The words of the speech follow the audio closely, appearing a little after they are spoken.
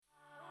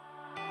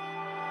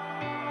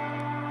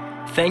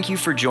Thank you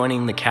for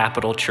joining the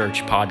Capital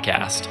Church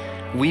podcast.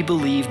 We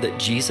believe that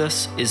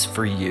Jesus is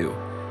for you,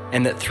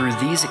 and that through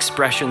these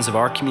expressions of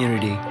our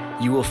community,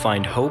 you will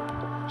find hope,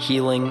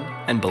 healing,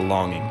 and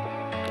belonging.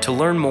 To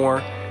learn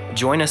more,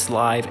 join us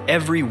live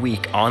every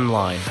week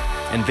online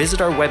and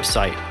visit our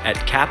website at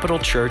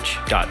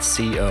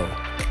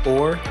capitalchurch.co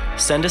or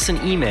send us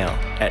an email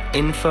at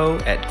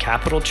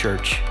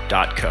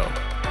info@capitalchurch.co.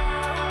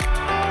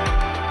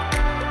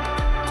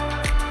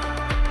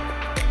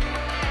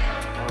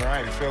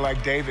 I feel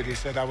like David, he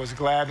said, I was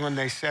glad when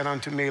they said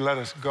unto me, let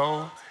us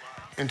go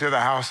into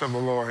the house of the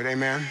Lord.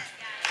 Amen.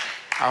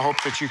 I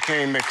hope that you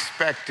came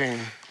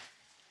expecting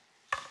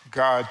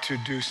God to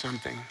do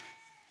something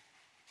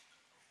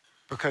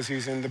because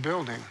he's in the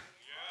building.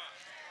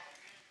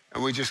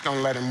 And we're just going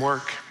to let him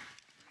work.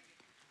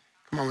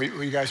 Come on,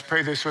 will you guys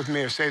pray this with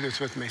me or say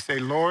this with me? Say,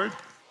 Lord.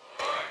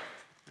 A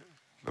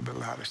little bit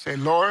louder. Say,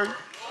 Lord.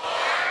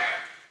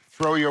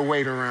 Throw your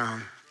weight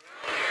around.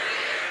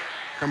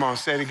 Come on,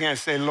 say it again.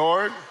 Say,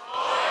 Lord.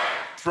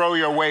 Throw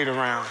your weight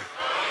around.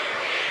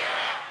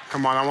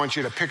 Come on, I want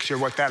you to picture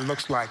what that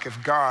looks like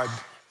if God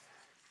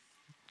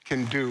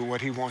can do what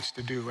he wants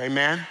to do.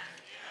 Amen?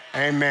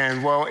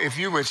 Amen. Well, if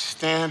you would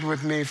stand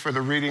with me for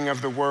the reading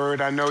of the word.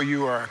 I know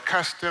you are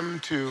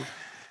accustomed to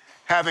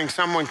having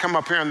someone come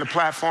up here on the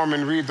platform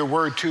and read the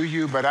word to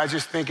you, but I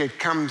just think it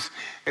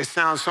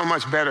sounds so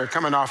much better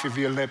coming off of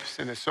your lips,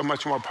 and it's so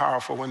much more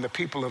powerful when the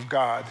people of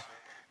God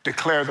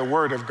declare the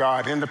word of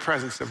God in the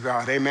presence of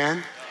God.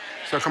 Amen?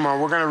 So come on,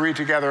 we're going to read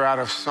together out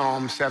of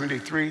Psalm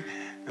 73,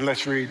 and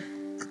let's read.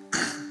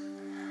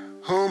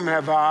 Whom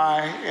have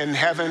I in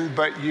heaven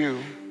but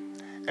you?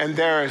 And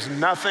there is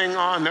nothing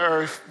on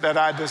earth that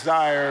I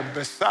desire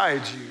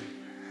besides you.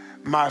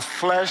 My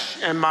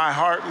flesh and my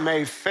heart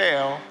may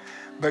fail,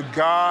 but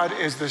God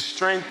is the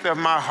strength of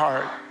my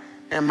heart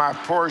and my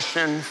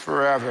portion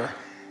forever.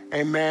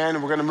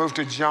 Amen. We're going to move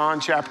to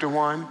John chapter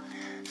 1.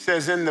 It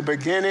says, in the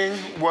beginning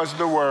was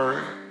the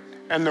Word,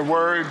 and the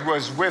Word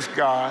was with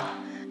God,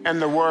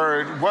 and the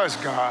Word was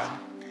God.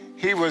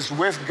 He was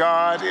with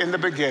God in the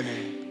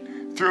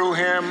beginning. Through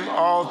him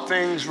all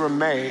things were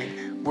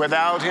made.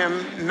 Without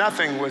him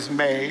nothing was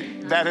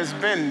made that has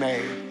been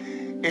made.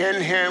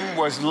 In him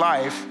was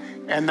life,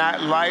 and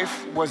that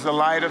life was the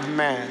light of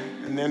man.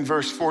 And then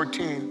verse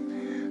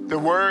 14, the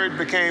Word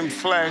became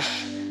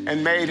flesh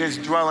and made his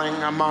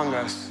dwelling among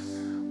us.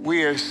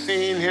 We have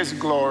seen his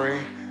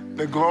glory,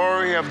 the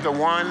glory of the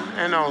one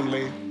and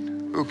only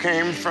who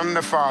came from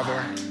the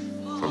Father,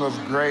 full of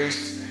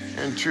grace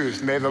and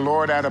truth. May the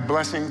Lord add a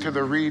blessing to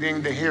the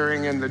reading, the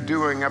hearing, and the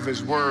doing of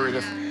his word.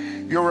 If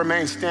you'll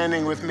remain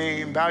standing with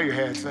me, bow your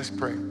heads, let's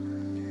pray.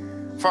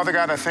 Father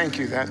God, I thank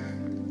you that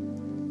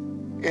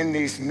in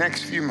these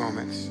next few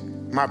moments,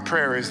 my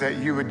prayer is that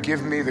you would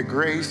give me the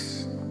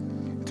grace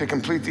to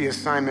complete the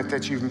assignment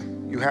that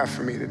you have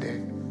for me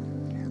today.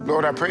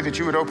 Lord, I pray that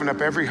you would open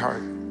up every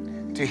heart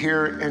to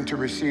hear and to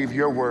receive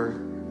your word.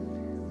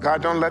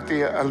 God, don't let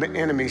the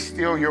enemy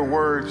steal your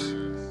words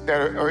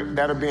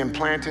that are being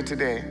planted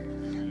today.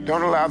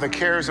 Don't allow the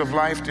cares of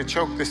life to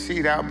choke the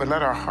seed out, but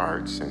let our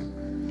hearts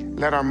and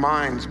let our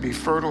minds be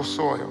fertile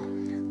soil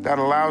that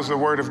allows the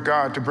word of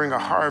God to bring a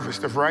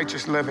harvest of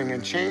righteous living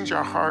and change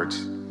our hearts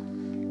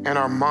and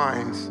our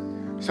minds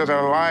so that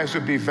our lives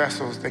would be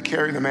vessels that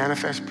carry the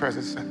manifest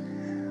presence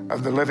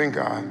of the living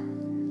God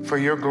for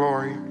your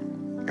glory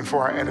and for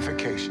our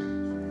edification.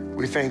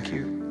 We thank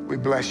you, we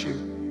bless you,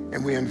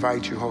 and we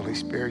invite you, Holy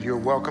Spirit. You're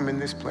welcome in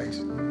this place.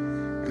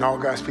 And all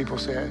God's people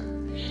said,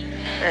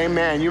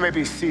 amen. You may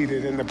be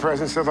seated in the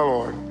presence of the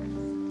Lord.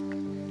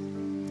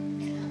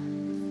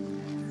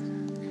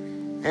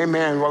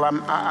 Amen. Well,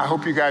 I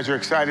hope you guys are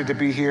excited to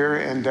be here.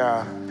 And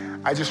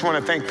I just want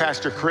to thank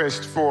Pastor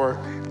Chris for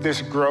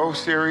this Grow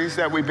series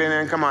that we've been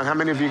in. Come on, how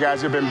many of you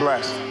guys have been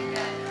blessed?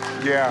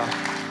 Yeah.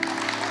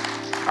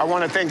 I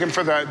want to thank him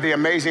for the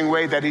amazing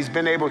way that he's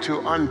been able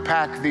to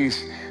unpack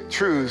these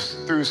truths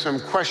through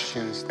some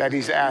questions that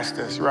he's asked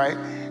us, right?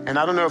 And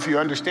I don't know if you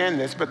understand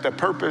this, but the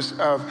purpose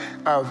of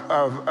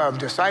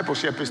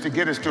discipleship is to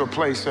get us to a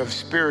place of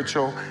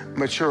spiritual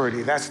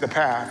maturity. That's the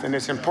path. And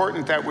it's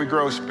important that we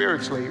grow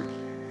spiritually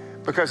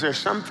because there's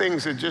some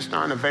things that just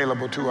aren't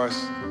available to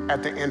us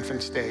at the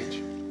infant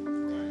stage.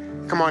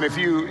 Come on, if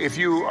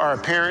you are a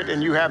parent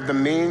and you have the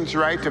means,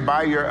 right, to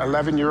buy your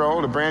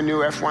 11-year-old a brand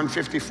new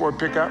F-150 Ford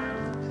pickup,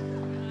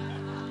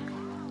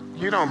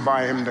 you don't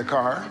buy him the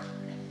car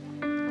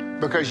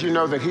because you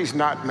know that he's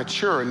not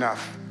mature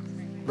enough,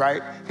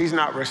 right? He's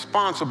not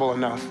responsible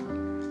enough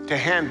to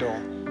handle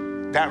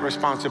that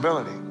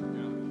responsibility.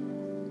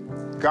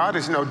 God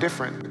is no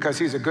different because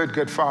he's a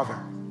good father.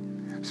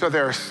 So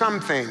there are some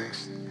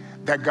things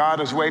that God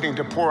is waiting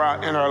to pour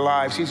out in our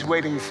lives. He's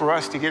waiting for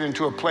us to get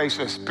into a place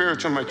of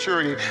spiritual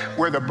maturity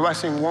where the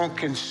blessing won't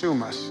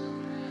consume us.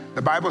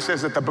 The Bible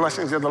says that the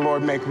blessings of the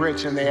Lord make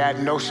rich and they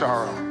add no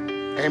sorrow.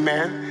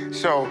 Amen?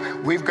 So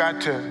we've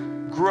got to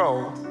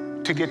grow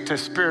to get to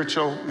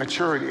spiritual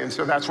maturity. And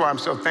so that's why I'm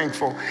so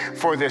thankful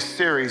for this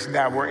series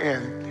that we're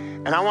in.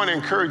 And I want to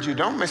encourage you,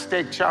 don't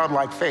mistake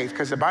childlike faith,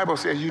 because the Bible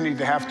says you need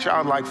to have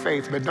childlike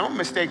faith, but don't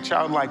mistake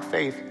childlike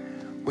faith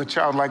with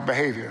childlike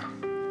behavior.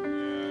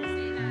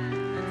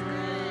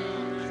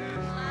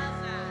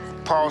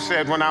 Paul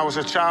said, when I was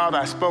a child,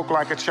 I spoke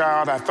like a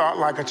child, I thought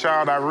like a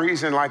child, I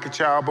reasoned like a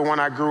child, but when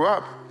I grew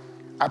up,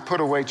 I put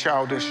away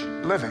childish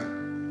living.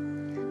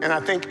 And I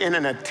think in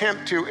an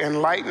attempt to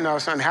enlighten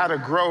us on how to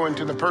grow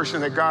into the person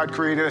that God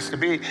created us to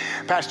be,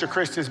 Pastor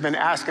Chris has been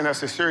asking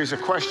us a series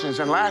of questions.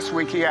 And last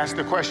week he asked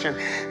the question,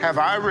 have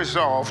I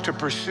resolved to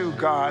pursue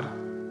God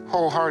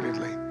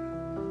wholeheartedly?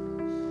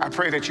 I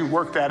pray that you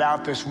work that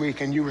out this week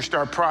and you will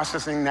start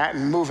processing that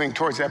and moving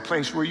towards that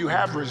place where you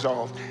have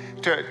resolved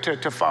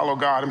to follow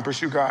God and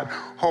pursue God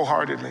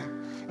wholeheartedly.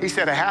 He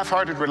said a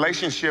half-hearted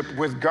relationship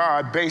with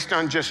God based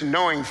on just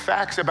knowing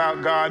facts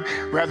about God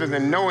rather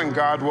than knowing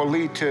God will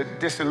lead to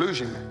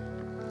disillusionment.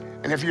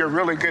 And if you're a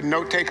really good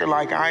note taker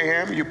like I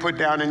am, you put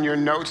down in your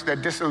notes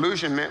that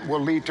disillusionment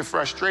will lead to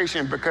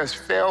frustration because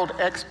failed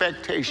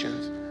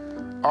expectations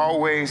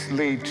always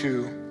lead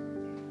to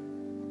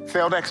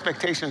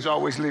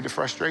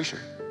frustration.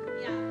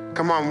 Yeah.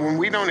 Come on, when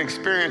we don't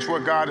experience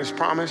what God has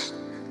promised,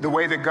 the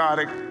way that God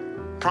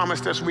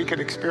promised us we could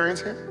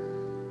experience it,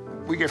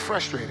 we get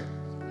frustrated.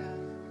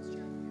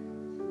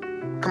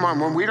 Come on,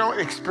 when we don't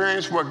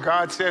experience what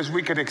God says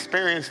we could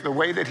experience the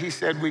way that he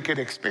said we could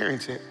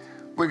experience it,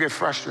 we get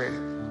frustrated.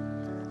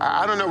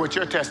 I don't know what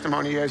your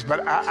testimony is,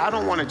 but I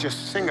don't want to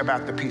just sing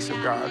about the peace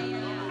of God.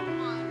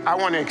 I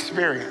want to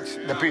experience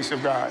the peace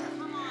of God.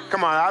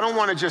 Come on, I don't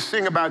want to just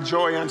sing about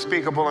joy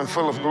unspeakable and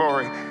full of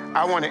glory.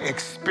 I want to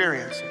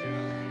experience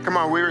it. Come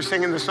on, we were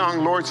singing the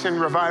song, Lord, Send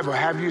Revival.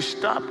 Have you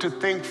stopped to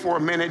think for a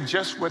minute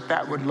just what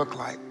that would look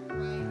like?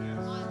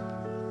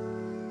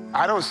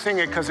 I don't sing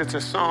it because it's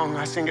a song.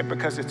 I sing it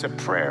because it's a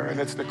prayer, and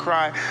it's the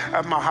cry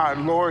of my heart,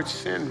 Lord,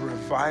 send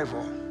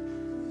revival.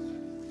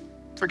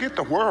 Forget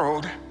the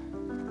world.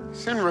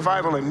 Send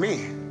revival in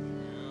me.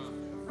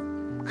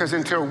 Because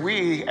until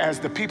we, as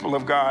the people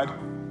of God,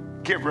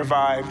 get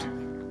revived,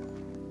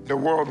 the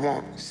world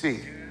won't see.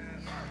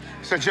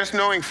 So just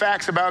knowing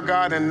facts about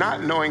God and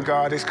not knowing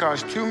God has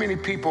caused too many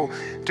people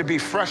to be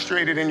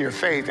frustrated in your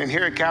faith. And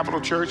here at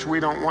Capital Church, we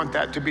don't want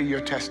that to be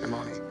your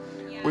testimony.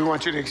 We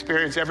want you to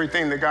experience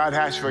everything that God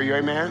has for you,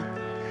 amen?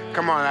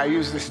 Come on, I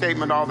use this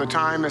statement all the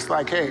time. It's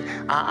like, hey,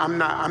 I'm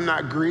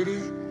not greedy,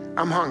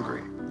 I'm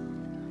hungry.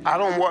 I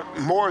don't want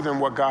more than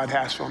what God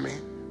has for me,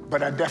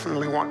 but I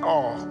definitely want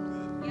all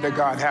that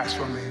God has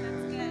for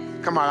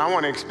me. Come on, I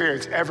want to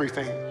experience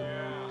everything.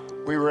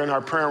 We were in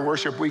our prayer and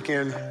worship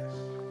weekend.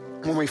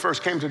 When we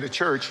first came to the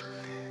church,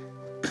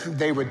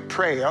 they would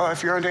pray, oh,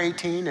 if you're under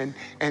 18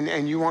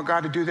 and you want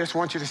God to do this, I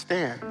want you to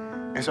stand.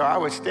 And so I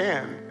would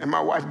stand, and my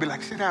wife would be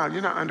like, sit down,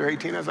 you're not under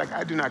 18. I was like,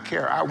 I do not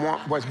care. I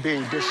want what's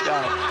being dished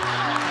out.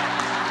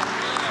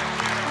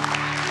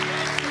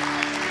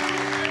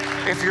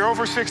 If you're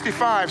over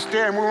 65,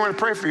 stand, we want to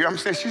pray for you. I'm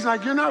saying, she's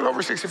like, you're not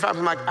over 65.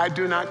 I'm like, I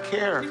do not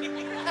care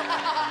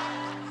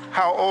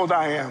how old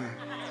I am.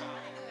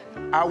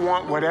 I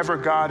want whatever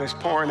God is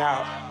pouring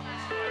out.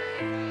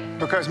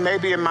 Because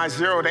maybe in my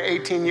 0 to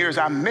 18 years,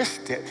 I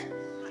missed it.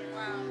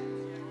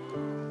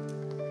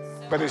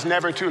 But it's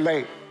never too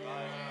late.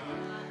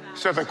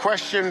 So the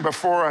question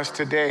before us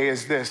today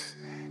is this: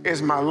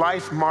 is my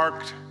life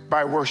marked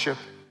by worship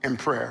and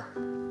prayer?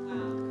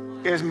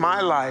 Is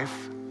my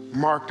life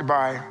marked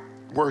by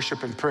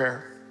worship and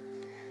prayer?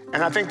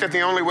 And I think that the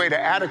only way to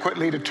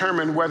adequately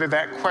determine whether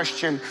that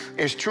question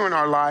is true in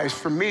our lives,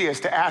 for me, is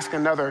to ask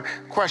another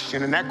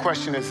question. And that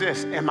question is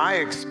this: am I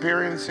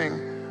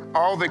experiencing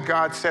all that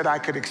God said I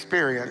could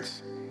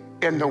experience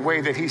in the way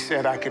that he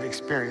said I could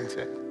experience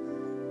it?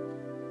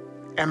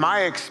 Am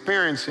I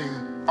experiencing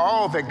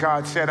all that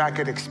God said I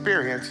could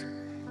experience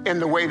in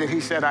the way that he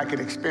said I could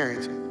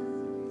experience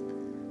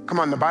it? Come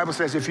on, the Bible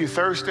says if you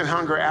thirst and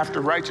hunger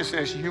after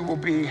righteousness, you will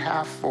be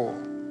half full.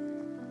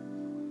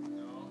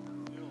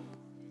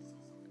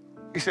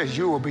 He says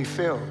you will be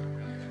filled.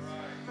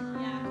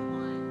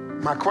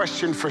 My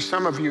question for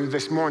some of you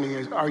this morning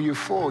is, are you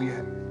full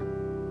yet?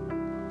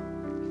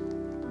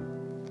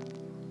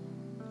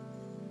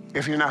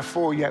 If you're not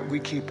full yet, we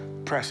keep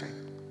pressing.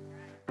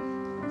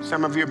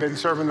 Some of you have been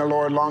serving the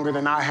Lord longer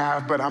than I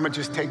have, but I'm gonna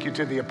just take you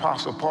to the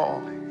Apostle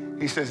Paul.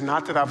 He says,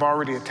 not that I've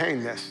already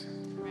attained this,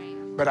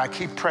 but I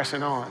keep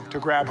pressing on to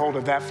grab hold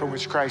of that for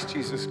which Christ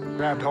Jesus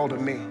grabbed hold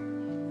of me.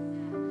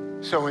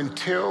 So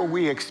until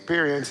we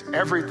experience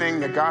everything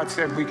that God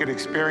said we could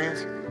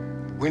experience,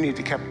 we need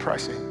to keep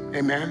pressing,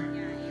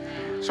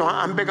 amen? So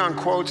I'm big on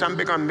quotes, I'm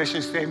big on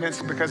mission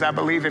statements, because I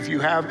believe if you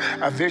have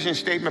a vision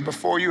statement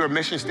before you, or a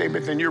mission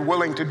statement, then you're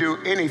willing to do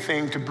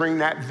anything to bring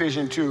that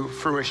vision to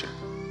fruition.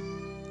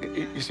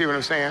 You see what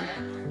I'm saying?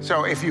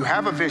 So if you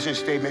have a vision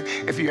statement,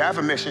 if you have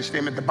a mission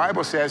statement, the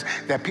Bible says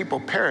that people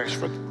perish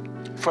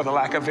for the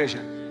lack of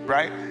vision,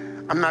 right?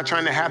 I'm not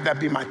trying to have that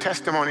be my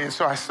testimony. And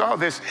so I saw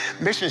this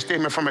mission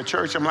statement from a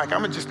church. I'm like,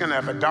 I'm just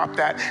gonna adopt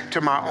that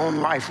to my own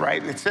life,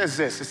 right? And it says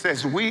this, it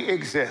says, we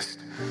exist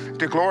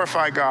to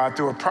glorify God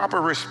through a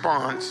proper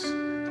response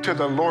to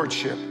the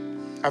lordship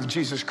of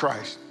Jesus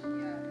Christ.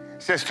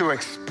 It says to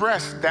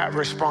express that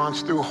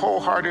response through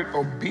wholehearted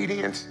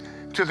obedience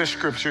to the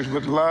scriptures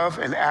with love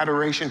and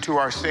adoration to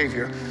our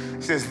Savior.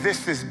 It says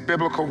this is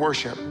biblical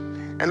worship.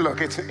 And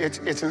look,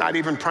 it's not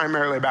even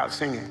primarily about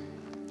singing.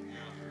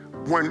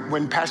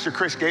 When Pastor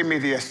Chris gave me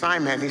the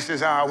assignment, he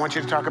says, I want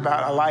you to talk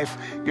about a life,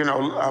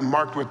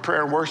 marked with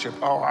prayer and worship.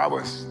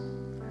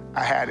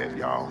 I had it,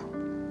 y'all.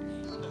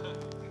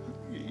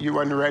 You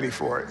wasn't ready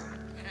for it.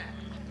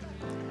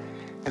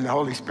 And the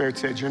Holy Spirit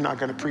said, you're not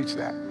gonna preach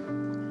that.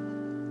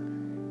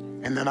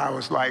 And then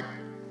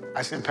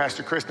I sent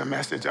Pastor Chris a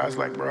message. I was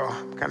like, bro,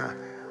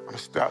 I'm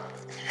stuck.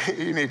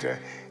 You need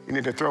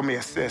to throw me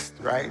a cyst,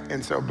 right?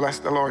 And so bless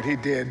the Lord, he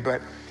did.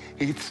 But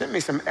he sent me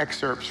some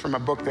excerpts from a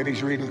book that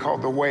he's reading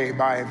called The Way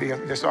by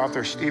this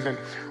author, Stephen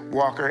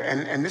Walker.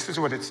 And this is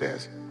what it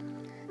says.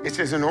 It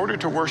says, in order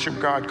to worship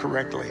God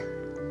correctly,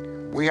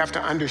 we have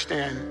to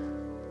understand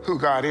who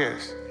God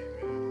is.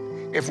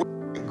 If we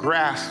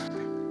grasp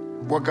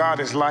what God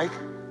is like,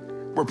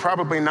 we're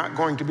probably not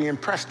going to be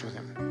impressed with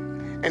him.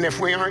 And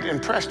if we aren't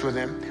impressed with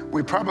him,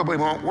 we probably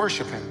won't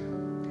worship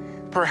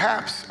him.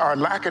 Perhaps our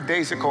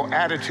lackadaisical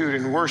attitude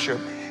in worship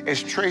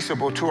is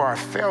traceable to our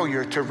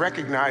failure to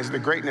recognize the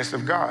greatness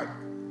of God.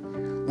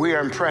 We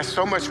are impressed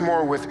so much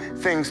more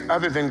with things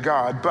other than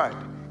God, but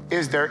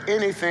is there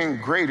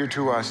anything greater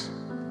to us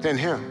than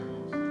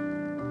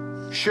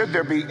him? Should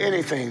there be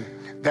anything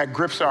that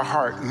grips our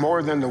heart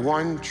more than the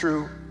one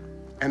true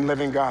and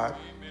living God?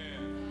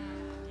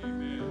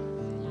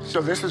 So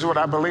this is what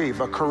I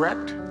believe. A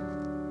correct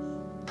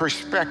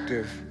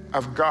perspective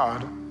of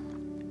God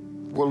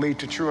will lead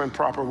to true and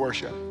proper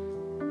worship.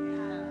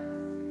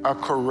 A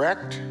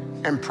correct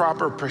and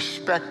proper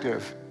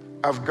perspective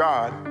of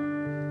God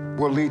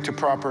will lead to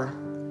proper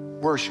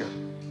worship.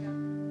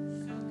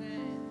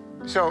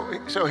 So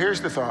here's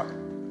the thought.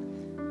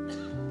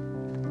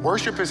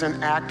 Worship is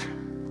an act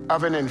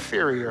of an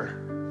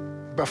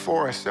inferior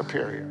before a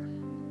superior.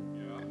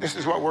 This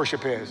is what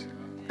worship is.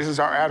 This is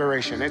our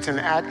adoration. It's an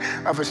act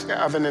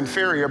of an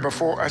inferior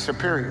before a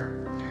superior.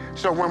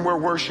 So when we're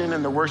worshiping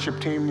and the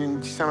worship team,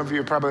 and some of you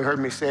have probably heard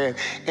me say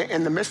it,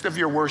 in the midst of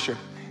your worship,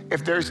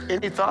 if there's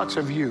any thoughts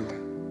of you,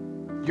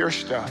 your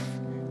stuff,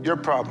 your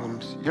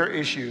problems, your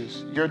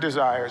issues, your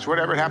desires,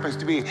 whatever it happens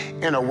to be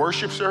in a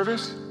worship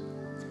service,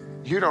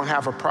 you don't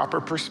have a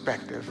proper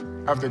perspective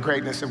of the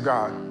greatness of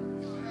God.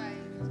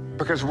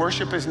 Because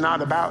worship is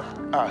not about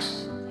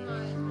us.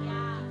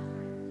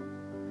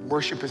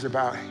 Worship is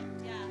about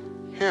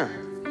him.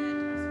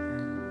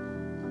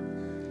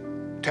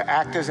 To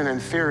act as an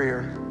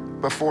inferior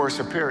before a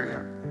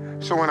superior.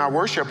 So when I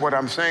worship, what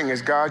I'm saying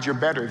is, God, you're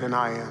better than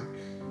I am.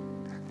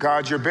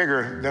 God, you're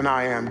bigger than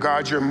I am.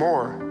 God, you're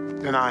more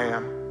than I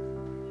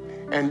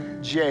am.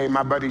 And Jay,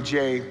 my buddy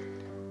Jay,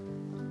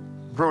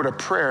 wrote a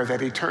prayer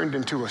that he turned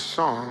into a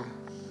song.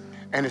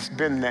 And it's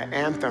been the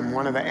anthem,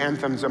 one of the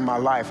anthems of my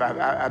life.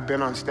 I've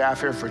been on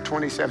staff here for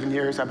 27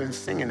 years. I've been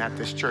singing at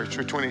this church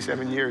for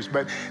 27 years.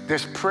 But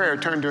this prayer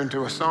turned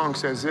into a song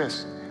says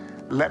this: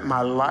 let my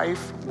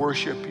life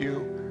worship you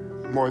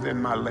more than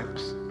my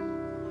lips.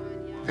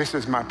 This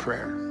is my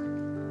prayer.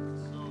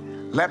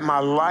 Let my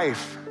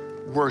life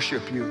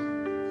worship you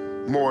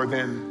more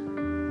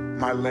than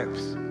my lips.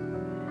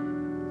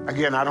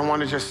 Again, I don't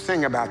want to just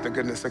sing about the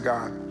goodness of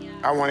God.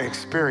 I want to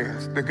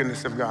experience the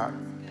goodness of God.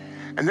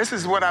 And this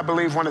is what I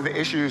believe one of the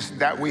issues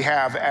that we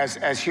have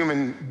as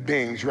human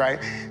beings,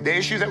 right? The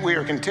issue that we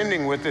are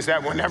contending with is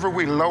that whenever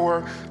we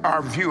lower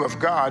our view of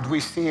God, we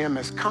see him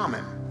as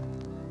common.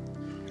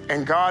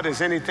 And God is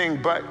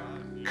anything but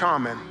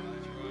common.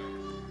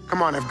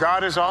 Come on, if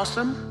God is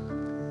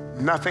awesome,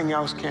 nothing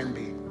else can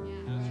be.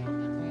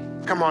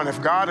 Come on,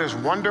 if God is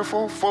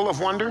wonderful, full of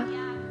wonder,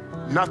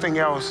 nothing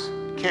else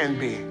can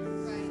be.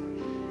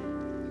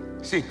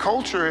 See,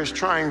 culture is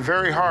trying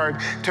very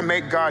hard to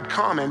make God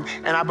common,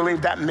 and I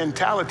believe that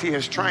mentality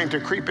is trying to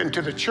creep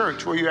into the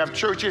church, where you have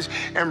churches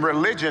and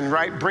religion,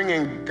 right,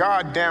 bringing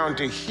God down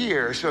to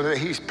here so that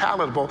he's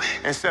palatable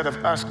instead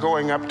of us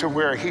going up to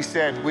where he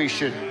said we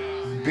should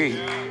be.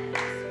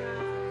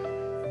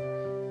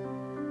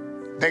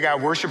 They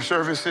got worship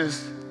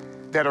services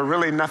that are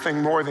really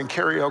nothing more than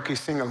karaoke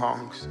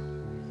sing-alongs,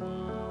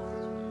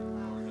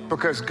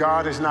 because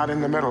God is not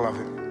in the middle of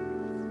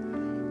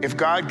it. If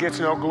God gets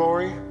no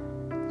glory,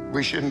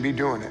 we shouldn't be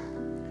doing it,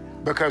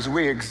 because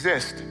we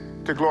exist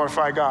to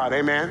glorify God.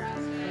 Amen?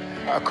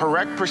 A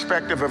correct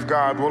perspective of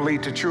God will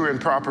lead to true and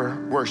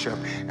proper worship.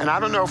 And I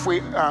don't know if we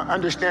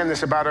understand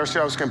this about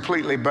ourselves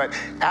completely, but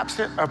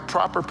absent a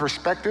proper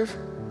perspective,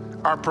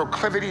 our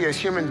proclivity as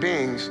human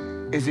beings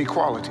is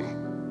equality.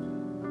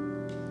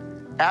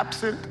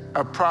 Absent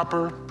a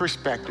proper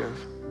perspective,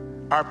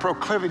 our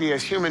proclivity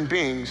as human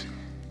beings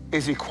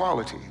is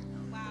equality.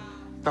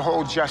 The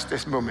whole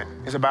justice movement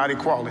is about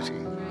equality.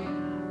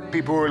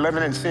 People who are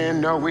living in sin,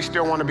 no, we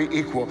still want to be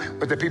equal,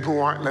 but the people who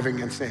aren't living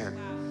in sin.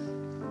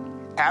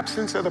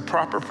 Absence of the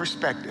proper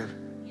perspective,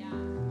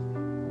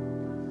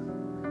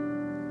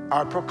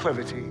 our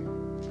proclivity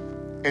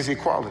is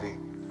equality.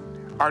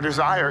 Our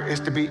desire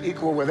is to be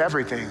equal with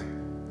everything,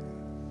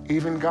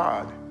 even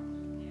God.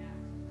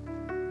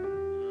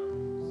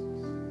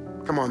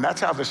 Come on,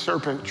 that's how the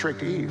serpent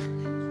tricked Eve.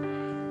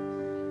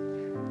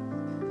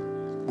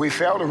 We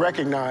fail to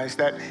recognize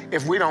that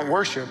if we don't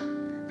worship,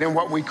 then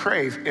what we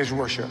crave is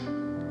worship.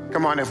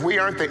 Come on, if we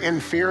aren't the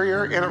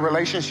inferior in a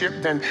relationship,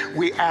 then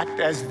we act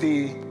as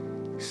the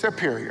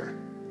superior.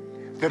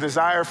 The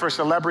desire for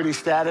celebrity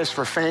status,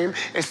 for fame,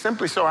 is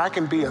simply so I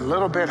can be a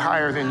little bit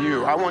higher than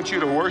you. I want you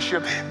to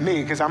worship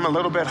me because I'm a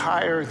little bit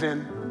higher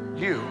than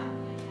you.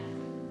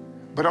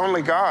 But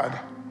only God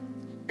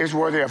is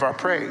worthy of our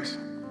praise.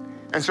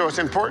 And so it's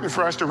important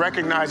for us to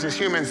recognize as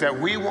humans that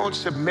we won't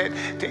submit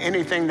to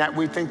anything that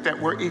we think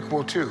that we're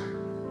equal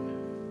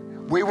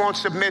to. We won't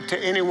submit to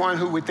anyone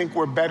who we think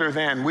we're better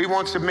than. We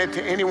won't submit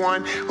to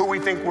anyone who we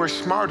think we're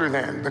smarter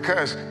than,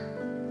 because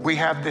we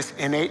have this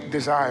innate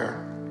desire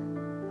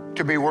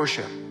to be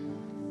worshiped.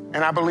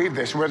 And I believe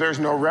this, where there's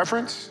no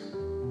reverence,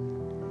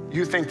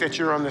 you think that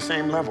you're on the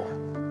same level.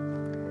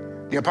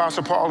 The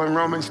Apostle Paul in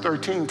Romans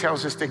 13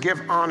 tells us to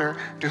give honor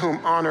to whom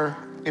honor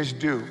is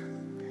due.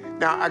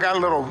 Now, I got a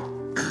little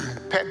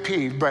pet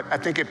peeve, but I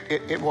think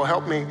it will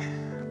help me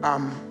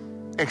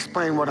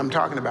explain what I'm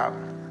talking about.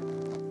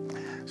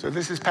 So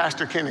this is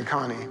Pastor Ken and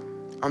Connie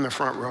on the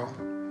front row.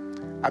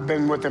 I've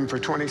been with them for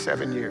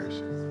 27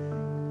 years.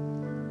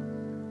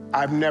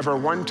 I've never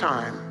one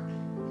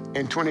time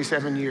in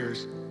 27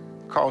 years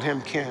called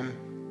him Ken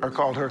or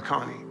called her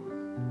Connie.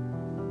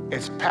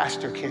 It's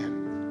Pastor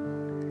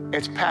Ken.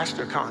 It's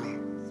Pastor Connie.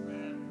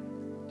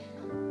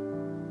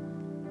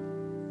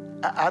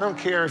 I don't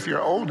care if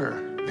you're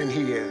older than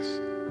he is.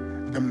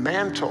 The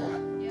mantle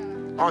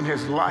on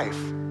his life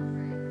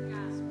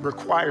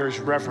requires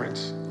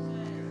reverence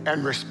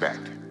and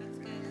respect.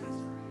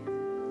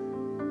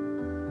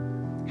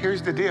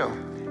 Here's the deal.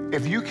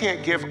 If you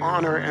can't give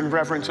honor and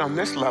reverence on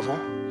this level,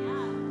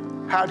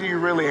 how do you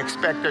really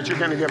expect that you're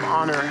going to give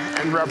honor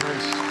and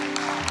reverence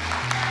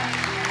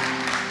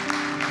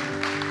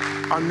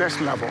on this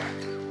level?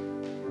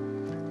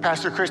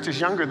 Pastor Chris is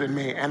younger than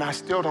me, and I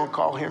still don't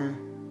call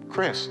him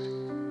Chris.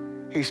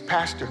 He's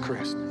Pastor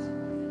Chris.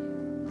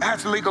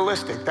 That's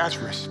legalistic. That's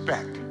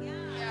respect.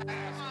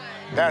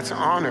 That's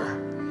honor.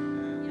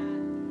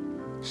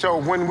 So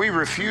when we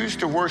refuse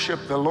to worship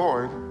the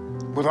Lord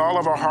with all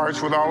of our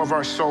hearts, with all of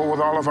our soul,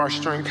 with all of our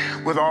strength,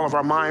 with all of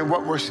our mind,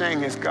 what we're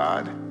saying is,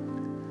 God,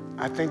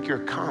 I think you're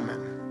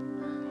common.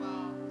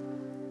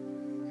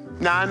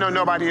 Now, I know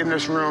nobody in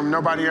this room,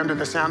 nobody under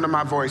the sound of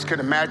my voice could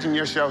imagine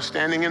yourself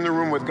standing in the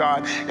room with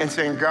God and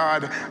saying,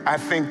 God, I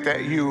think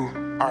that you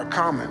are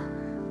common.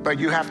 But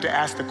you have to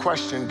ask the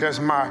question, does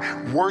my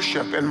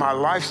worship and my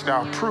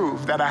lifestyle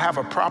prove that I have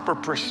a proper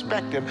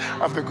perspective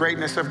of the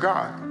greatness of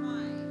God?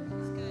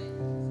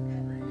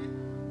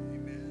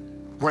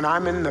 When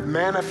I'm in the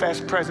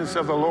manifest presence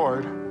of the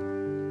Lord,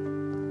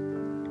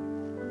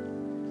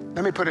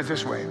 let me put it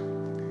this way.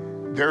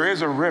 There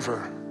is a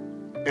river.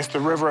 It's the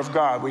river of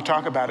God. We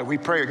talk about it. We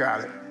pray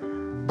about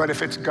it. But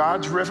if it's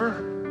God's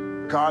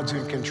river, God's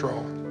in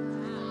control.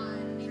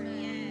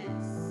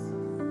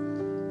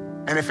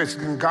 And if it's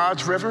in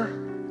God's river,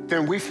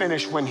 then we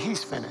finish when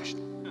he's finished.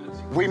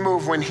 We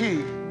move when he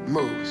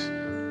moves.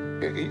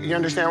 You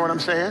understand what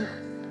I'm saying?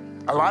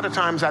 A lot of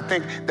times I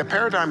think the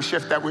paradigm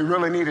shift that we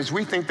really need is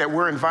we think that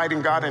we're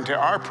inviting God into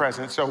our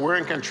presence, so we're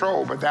in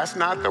control, but that's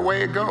not the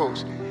way it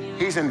goes.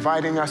 He's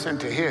inviting us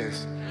into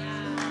his.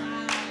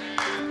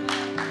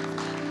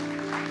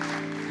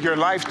 Your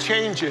life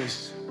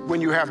changes when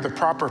you have the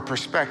proper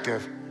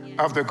perspective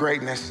of the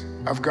greatness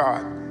of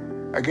God.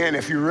 Again,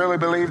 if you really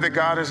believe that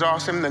God is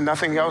awesome, then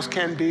nothing else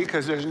can be,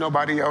 because there's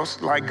nobody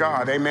else like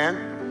God.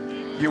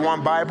 Amen? You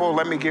want Bible?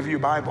 Let me give you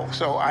Bible.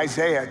 So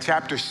Isaiah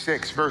chapter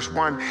 6, verse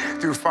 1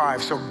 through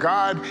 5. So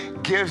God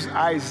gives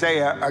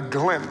Isaiah a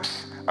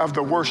glimpse of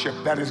the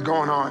worship that is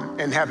going on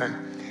in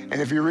heaven. And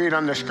if you read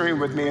on the screen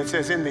with me, it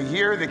says, in the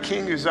year that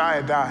King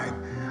Uzziah died,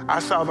 I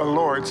saw the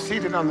Lord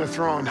seated on the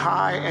throne,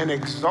 high and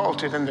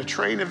exalted, and the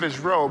train of his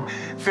robe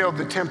filled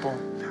the temple.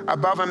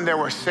 Above him there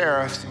were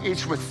seraphs,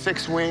 each with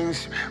 6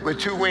 wings. With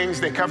 2 wings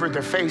they covered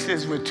their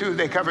faces, with 2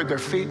 they covered their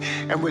feet,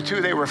 and with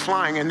 2 they were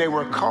flying, and they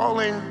were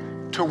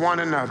calling to one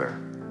another,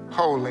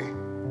 holy,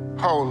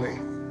 holy,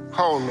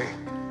 holy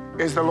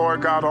is the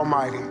Lord God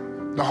Almighty.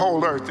 The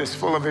whole earth is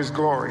full of his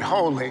glory.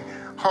 Holy,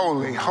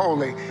 holy,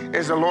 holy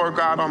is the Lord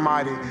God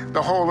Almighty.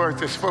 The whole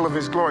earth is full of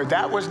his glory.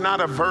 That was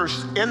not a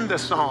verse in the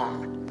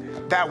song.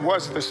 That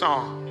was the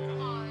song.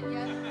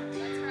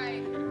 That's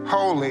right.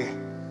 Holy,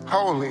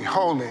 holy,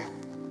 holy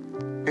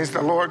is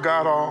the Lord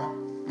God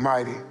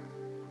Almighty.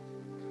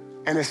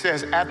 And it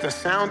says, at the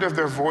sound of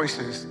their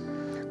voices,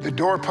 the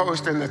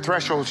doorpost and the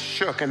threshold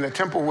shook, and the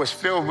temple was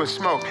filled with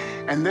smoke.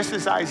 And this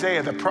is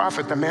Isaiah, the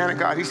prophet, the man of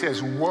God. He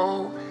says,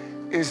 woe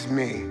is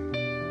me.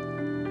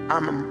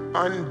 I'm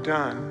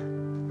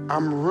undone.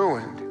 I'm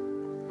ruined.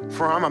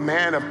 For I'm a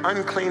man of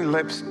unclean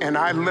lips, and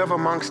I live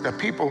amongst a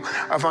people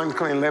of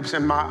unclean lips,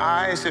 and my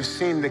eyes have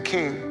seen the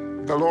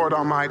King, the Lord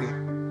Almighty.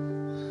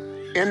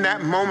 In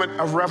that moment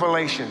of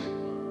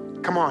revelation,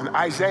 Come on,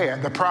 Isaiah,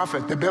 the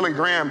prophet, the Billy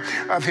Graham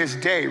of his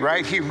day,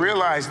 right? He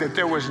realized that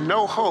there was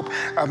no hope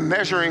of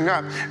measuring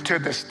up to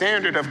the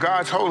standard of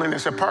God's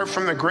holiness apart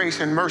from the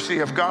grace and mercy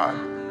of God.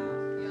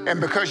 And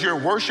because your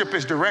worship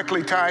is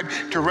directly tied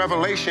to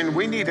revelation,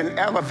 we need an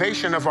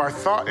elevation of our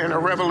thought and a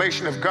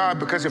revelation of God,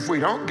 because if we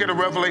don't get a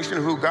revelation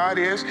of who God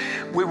is,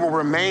 we will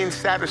remain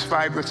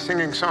satisfied with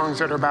singing songs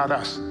that are about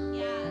us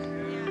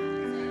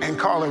and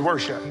call it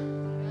worship.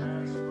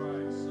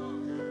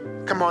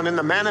 Come on, in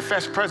the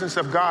manifest presence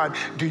of God,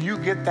 do you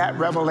get that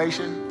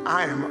revelation?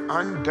 I am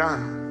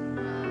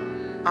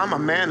undone. I'm a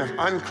man of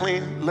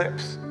unclean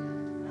lips.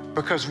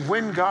 Because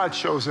when God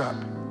shows up,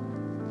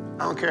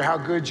 I don't care how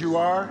good you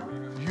are,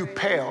 you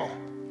pale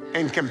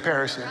in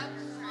comparison.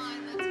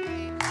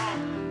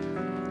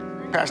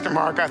 Pastor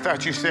Mark, I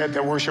thought you said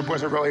that worship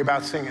wasn't really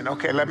about singing.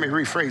 Okay, let me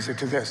rephrase it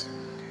to this.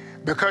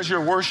 Because your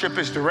worship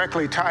is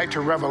directly tied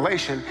to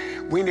revelation,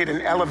 we need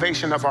an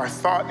elevation of our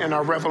thought and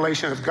our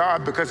revelation of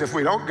God, because if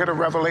we don't get a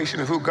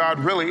revelation of who God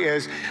really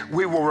is,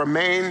 we will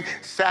remain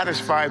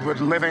satisfied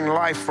with living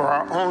life for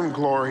our own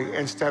glory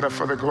instead of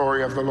for the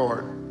glory of the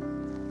Lord.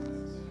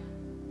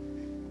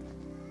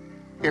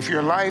 If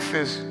your life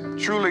is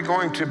truly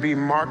going to be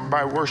marked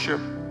by worship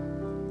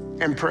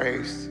and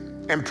praise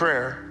and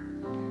prayer,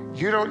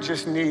 you don't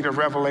just need a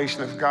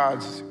revelation of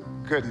God's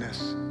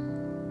goodness.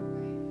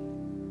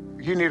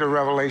 You need a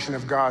revelation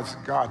of God's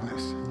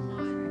godness.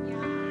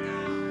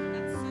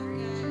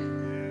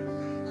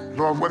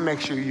 Lord, what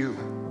makes you you?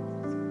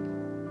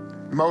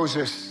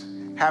 Moses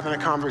having a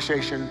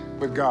conversation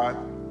with God.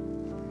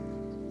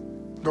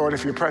 Lord,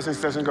 if your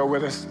presence doesn't go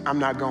with us, I'm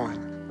not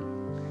going.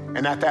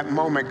 And at that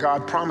moment,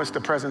 God promised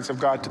the presence of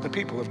God to the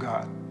people of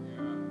God.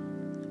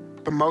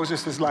 But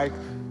Moses is like,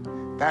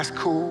 that's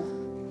cool.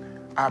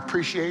 I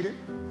appreciate it.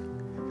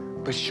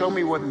 But show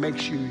me what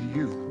makes you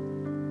you.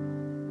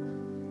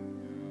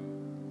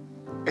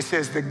 It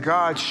says that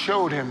God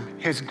showed him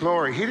his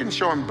glory. He didn't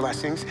show him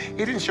blessings.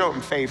 He didn't show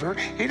him favor.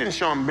 He didn't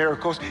show him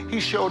miracles.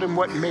 He showed him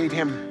what made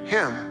him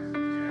him.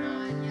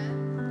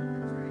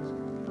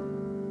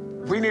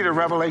 We need a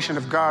revelation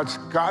of God's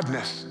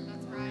godness.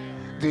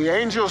 The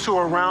angels who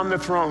are around the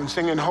throne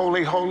singing,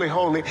 holy, holy,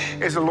 holy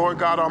is the Lord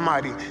God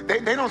Almighty.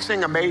 They don't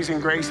sing Amazing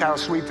Grace, how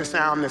sweet the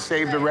sound that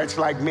saved a wretch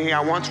like me.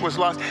 I once was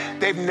lost.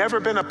 They've never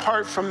been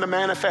apart from the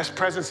manifest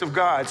presence of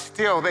God.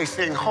 Still, they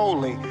sing,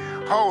 holy,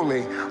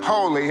 holy,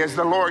 holy is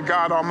the Lord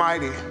God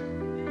Almighty.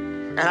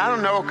 And I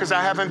don't know, because I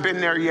haven't been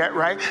there yet,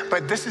 right?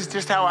 But this is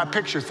just how I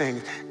picture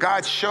things.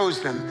 God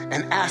shows them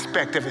an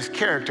aspect of his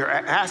character,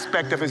 an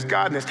aspect of his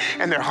godness,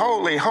 and they're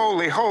holy,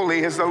 holy,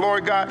 holy is the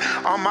Lord God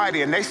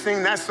Almighty. And they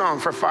sing that song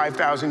for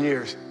 5,000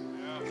 years.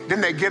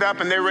 Then they get up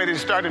and they're ready to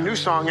start a new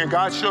song, and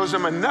God shows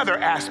them another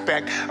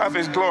aspect of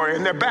his glory.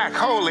 And they're back,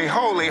 holy,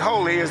 holy,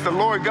 holy is the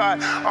Lord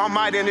God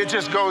Almighty. And it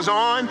just goes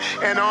on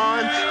and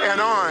on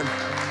and on.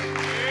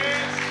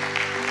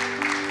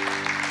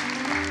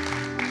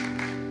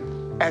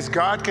 As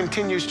God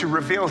continues to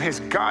reveal his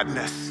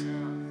godness,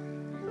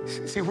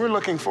 see, we're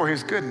looking for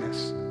his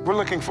goodness. We're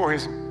looking for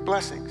his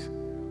blessings.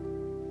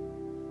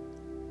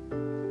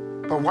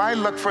 But why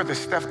look for the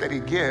stuff that he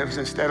gives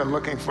instead of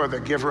looking for the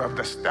giver of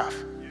the stuff?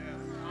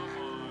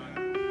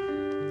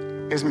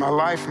 Is my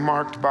life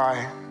marked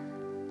by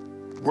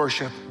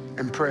worship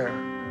and prayer?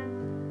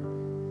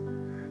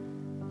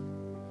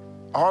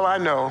 All I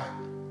know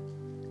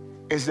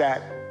is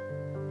that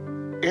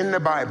in the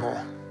Bible,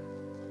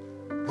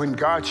 when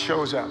God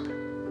shows up,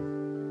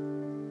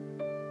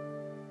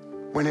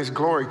 when his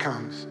glory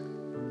comes,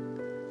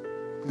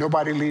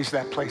 nobody leaves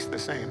that place the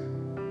same.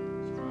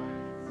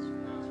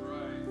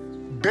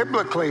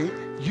 Biblically,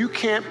 you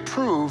can't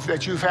prove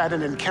that you've had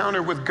an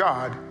encounter with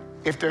God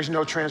if there's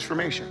no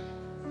transformation.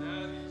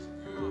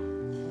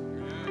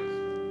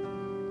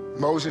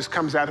 Moses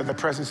comes out of the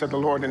presence of the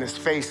Lord and his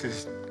face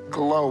is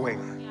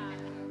glowing.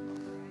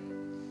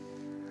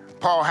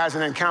 Paul has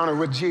an encounter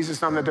with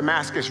Jesus on the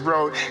Damascus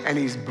Road and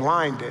he's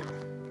blinded.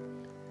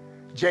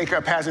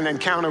 Jacob has an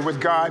encounter with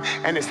God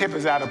and his hip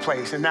is out of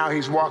place and now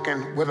he's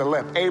walking with a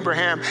limp.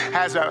 Abraham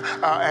has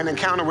an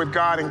encounter with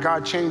God and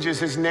God changes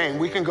his name.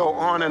 We can go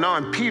on and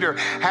on. Peter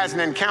has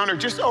an encounter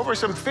just over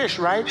some fish,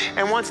 right?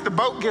 And once the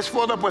boat gets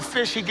filled up with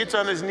fish, he gets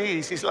on his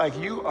knees. He's like,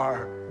 you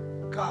are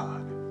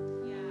God.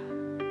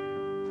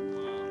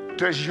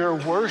 Does your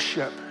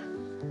worship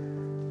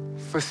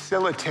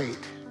facilitate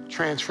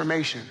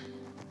transformation?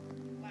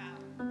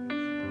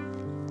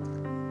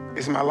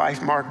 Is my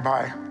life marked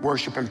by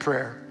worship and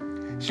prayer?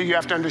 So you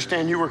have to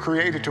understand you were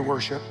created to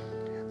worship,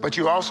 but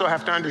you also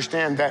have to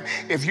understand that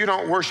if you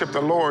don't worship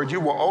the Lord, you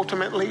will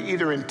ultimately,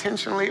 either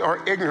intentionally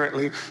or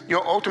ignorantly,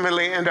 you'll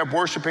ultimately end up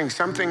worshiping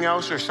something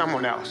else or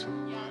someone else.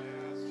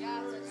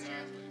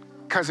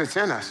 Because it's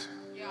in us.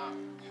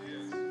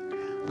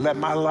 Let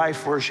my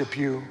life worship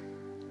you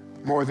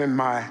more than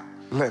my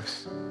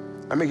lips.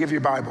 Let me give you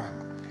a Bible.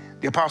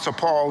 The Apostle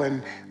Paul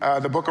in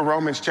the book of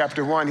Romans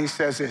chapter 1, he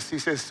says this. He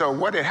says, so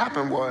what had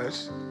happened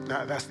was,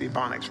 no, that's the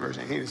Ebonics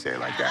version. He didn't say it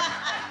like that.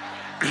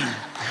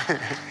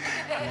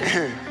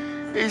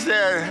 He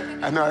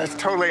said, I know that's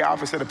totally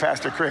opposite of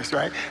Pastor Chris,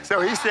 right? So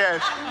he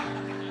said,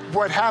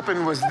 what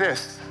happened was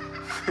this.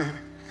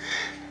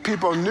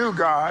 People knew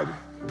God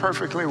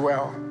perfectly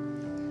well,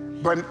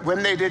 but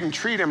when they didn't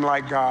treat him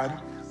like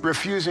God,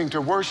 refusing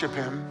to worship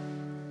him,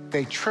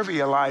 they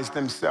trivialized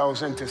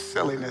themselves into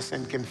silliness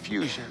and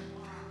confusion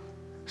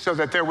so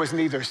that there was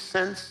neither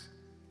sense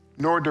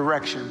nor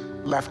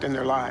direction left in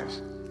their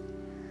lives.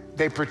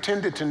 They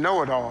pretended to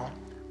know it all,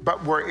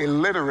 but were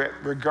illiterate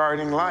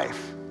regarding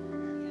life.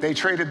 They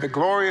traded the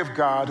glory of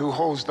God, who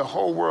holds the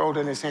whole world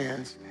in his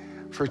hands,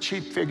 for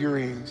cheap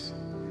figurines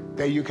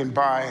that you can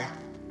buy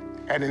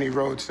at any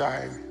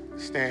roadside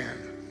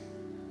stand.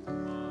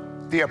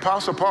 The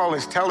Apostle Paul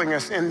is telling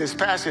us in this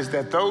passage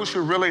that those who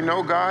really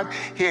know God,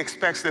 he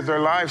expects that their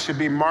lives should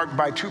be marked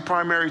by two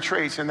primary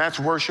traits, and that's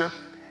worship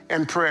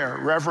and prayer,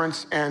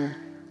 reverence and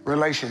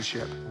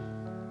relationship.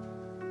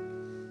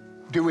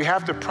 Do we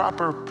have the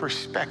proper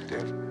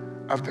perspective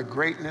of the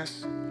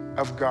greatness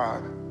of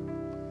God?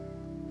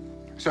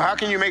 So how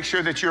can you make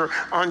sure that you're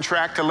on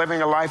track to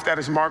living a life that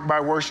is marked by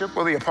worship?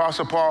 Well, the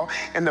Apostle Paul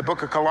in the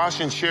book of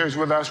Colossians shares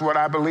with us what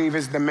I believe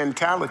is the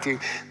mentality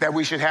that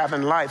we should have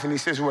in life. And he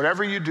says,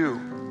 whatever you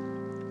do,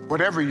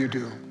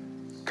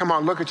 come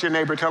on, look at your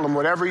neighbor, tell him,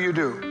 whatever you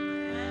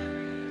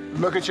do.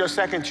 Look at your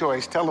second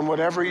choice, tell him,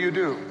 whatever you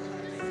do,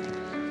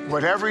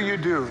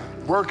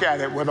 work at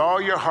it with all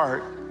your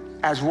heart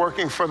as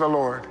working for the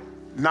Lord,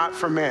 not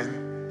for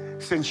men,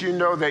 since you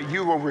know that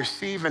you will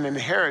receive an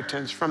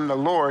inheritance from the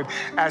Lord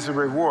as a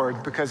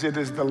reward, because it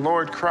is the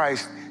Lord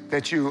Christ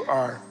that you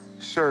are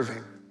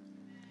serving.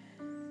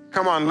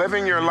 Come on,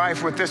 living your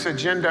life with this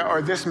agenda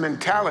or this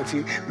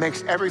mentality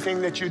makes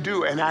everything that you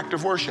do an act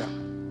of worship.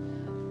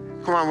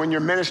 Come on, when you're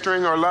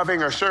ministering or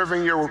loving or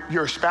serving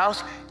your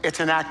spouse,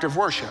 it's an act of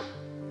worship.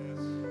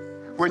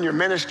 When you're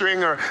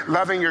ministering or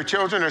loving your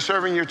children or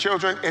serving your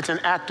children, it's an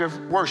act of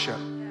worship.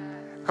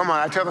 Come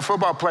on, I tell the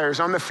football players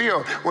on the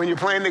field, when you're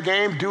playing the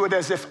game, do it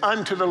as if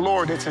unto the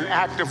Lord. It's an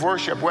act of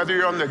worship. Whether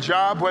you're on the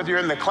job, whether you're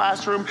in the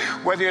classroom,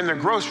 whether you're in the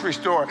grocery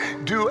store,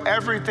 do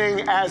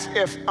everything as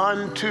if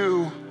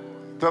unto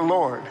the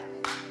Lord.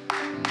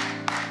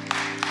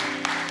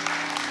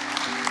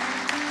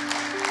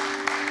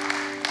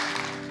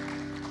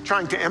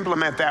 Trying to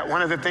implement that,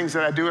 one of the things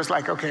that I do is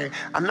like, okay,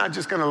 I'm not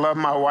just gonna love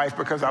my wife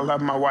because I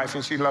love my wife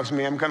and she loves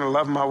me. I'm gonna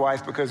love my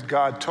wife because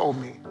God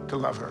told me to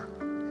love her.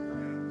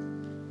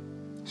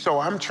 So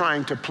I'm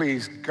trying to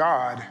please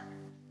God,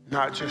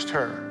 not just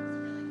her.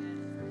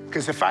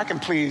 Because if I can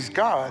please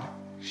God,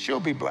 she'll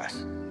be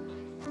blessed,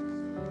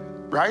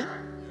 right?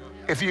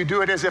 If you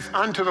do it as if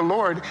unto the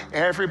Lord,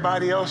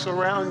 everybody else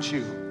around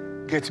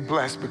you gets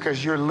blessed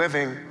because you're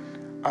living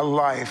a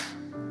life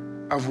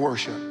of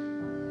worship.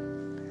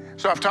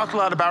 So I've talked a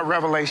lot about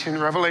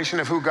revelation. Revelation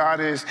of who God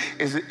is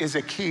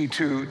a key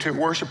to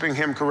worshiping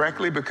him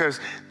correctly, because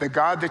the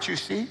God that you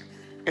see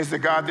is the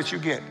God that you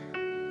get.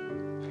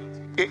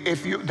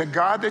 The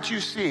God that you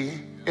see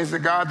is the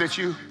God that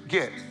you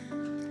get.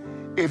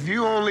 If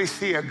you only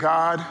see a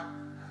God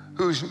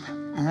who's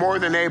more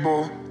than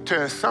able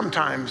to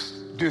sometimes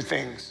do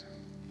things,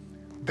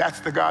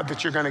 that's the God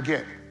that you're gonna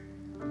get.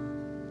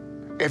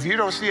 If you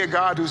don't see a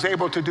God who's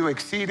able to do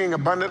exceeding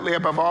abundantly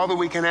above all that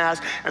we can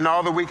ask and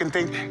all that we can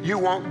think, you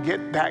won't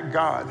get that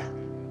God.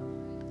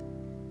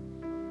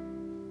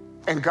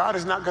 And God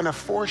is not gonna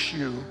force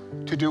you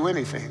to do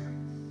anything.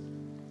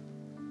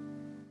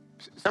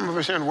 Some of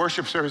us are in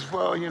worship service,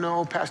 well, you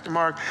know, Pastor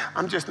Mark,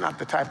 I'm just not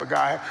the type of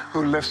guy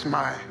who lifts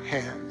my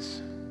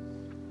hands.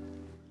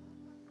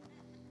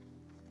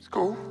 It's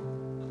cool.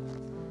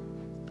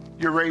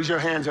 You raise your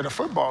hands at a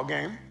football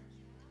game.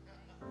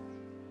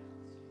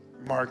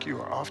 Mark, you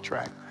are off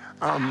track.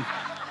 I'm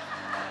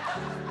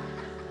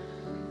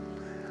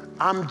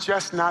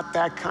just not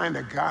that kind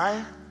of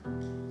guy.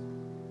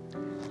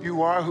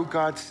 You are who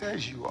God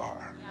says you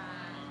are.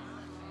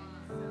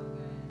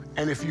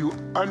 And if you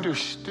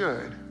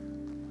understood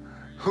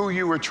who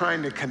you were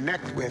trying to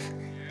connect with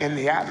in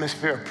the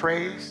atmosphere of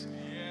praise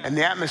and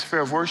the atmosphere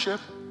of worship,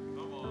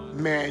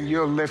 man,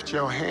 you'll lift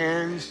your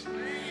hands,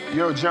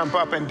 you'll jump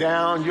up and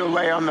down, you'll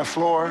lay on the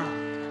floor,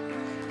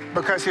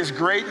 because his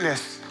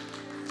greatness,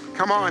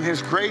 come on,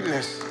 his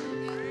greatness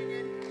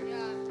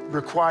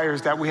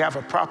requires that we have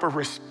a proper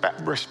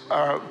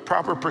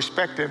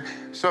perspective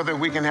so that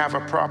we can have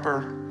a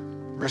proper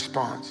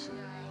response,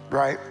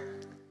 right?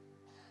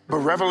 But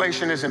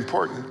revelation is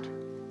important.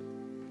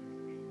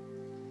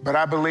 But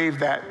I believe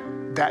that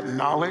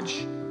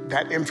knowledge,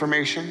 that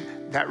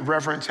information, that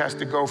reverence has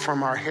to go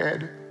from our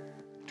head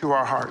to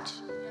our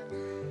hearts.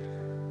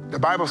 The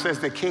Bible says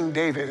that King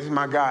David is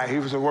my guy. He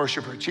was a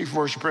worshiper, chief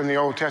worshiper in the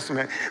Old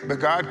Testament, but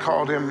God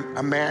called him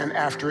a man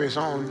after his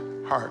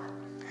own heart.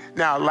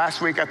 Now,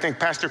 last week, I think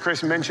Pastor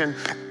Chris mentioned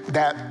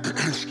that,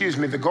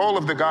 the goal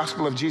of the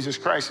gospel of Jesus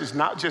Christ is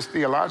not just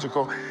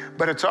theological,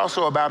 but it's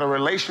also about a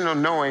relational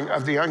knowing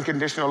of the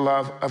unconditional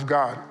love of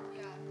God.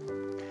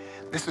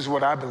 This is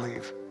what I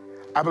believe.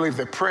 I believe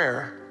that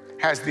prayer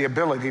has the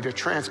ability to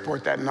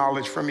transport that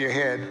knowledge from your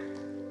head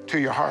to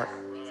your heart.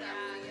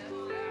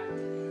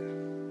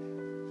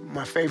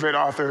 My favorite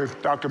author,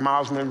 Dr.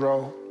 Miles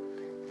Monroe,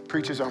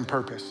 preaches on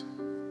purpose.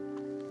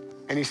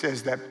 And he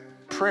says that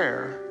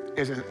prayer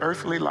is an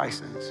earthly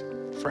license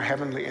for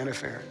heavenly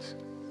interference.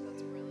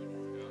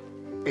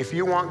 If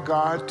you want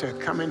God to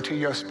come into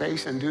your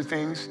space and do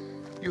things,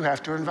 you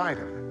have to invite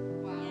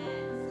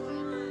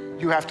him.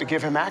 You have to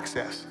give him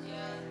access.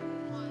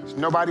 There's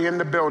nobody in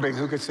the building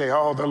who could say,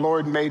 oh, the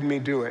Lord made me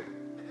do it.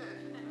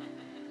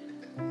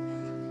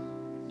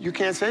 You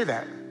can't say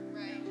that.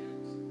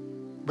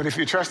 But if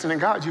you're trusting in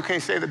God, you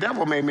can't say the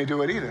devil made me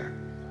do it either.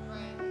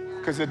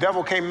 Because the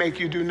devil can't make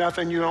you do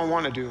nothing you don't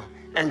want to do.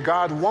 And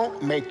God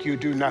won't make you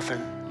do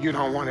nothing you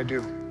don't want to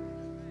do.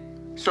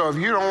 So if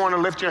you don't want to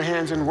lift your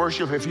hands in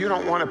worship, if you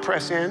don't want to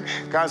press in,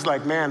 God's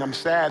like, man, I'm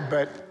sad,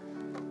 but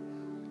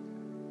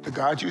the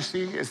God you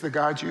see is the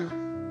God you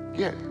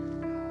get.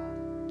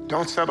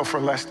 Don't settle for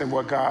less than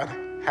what God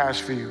has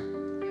for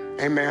you.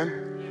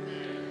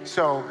 Amen?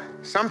 So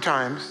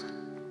sometimes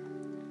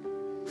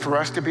for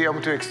us to be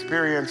able to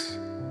experience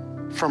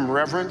from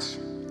reverence,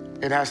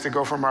 it has to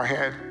go from our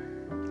head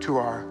to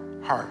our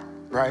heart,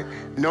 right?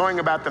 Knowing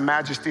about the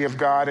majesty of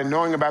God and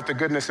knowing about the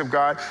goodness of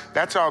God,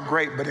 that's all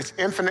great, but it's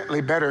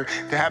infinitely better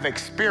to have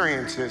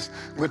experiences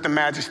with the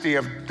majesty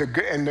of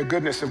and the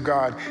goodness of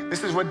God.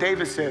 This is what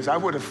David says, I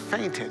would have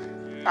fainted,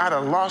 I'd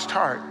have lost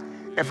heart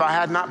if I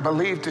had not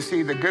believed to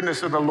see the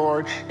goodness of the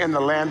Lord in the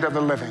land of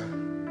the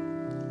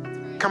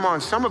living. Come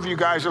on, some of you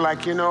guys are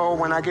like,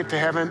 when I get to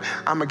heaven,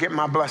 I'm gonna get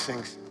my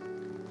blessings.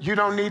 You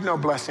don't need no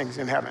blessings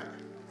in heaven.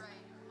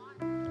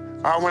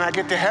 When I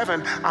get to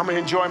heaven, I'm gonna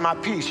enjoy my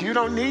peace. You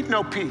don't need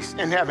no peace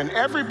in heaven.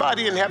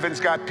 Everybody in heaven's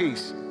got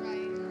peace.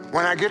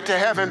 When I get to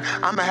heaven,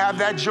 I'm gonna have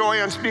that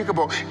joy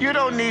unspeakable. You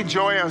don't need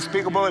joy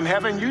unspeakable in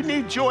heaven. You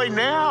need joy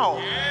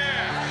now.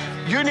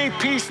 You need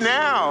peace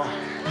now.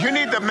 You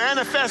need the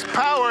manifest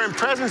power and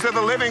presence of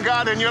the living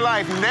God in your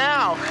life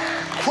now.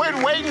 Quit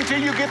waiting till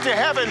you get to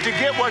heaven to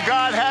get what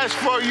God has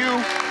for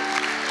you.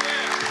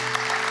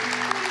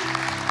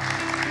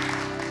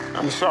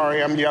 I'm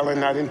sorry, I'm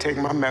yelling. I didn't take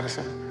my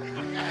medicine.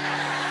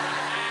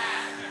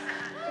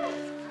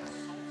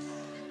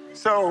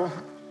 So,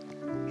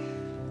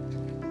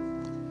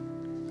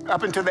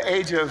 up until the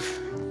age of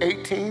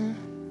 18,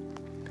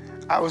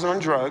 I was on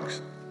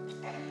drugs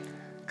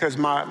because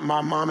my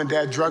mom and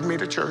dad drugged me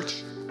to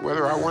church,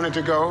 whether I wanted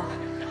to go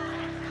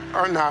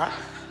or not.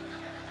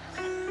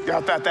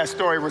 Y'all thought that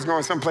story was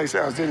going someplace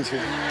else, didn't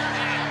you?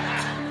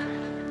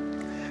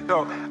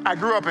 So I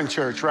grew up in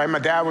church, right? My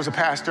dad was a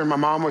pastor. My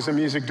mom was a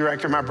music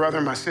director. My brother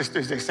and my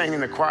sisters, they sang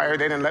in the choir.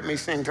 They didn't let me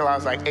sing till I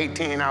was like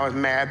 18. I was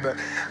mad, but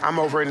I'm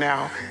over it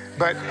now.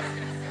 But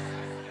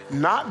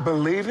not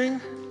believing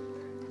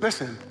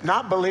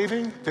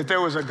that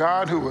there was a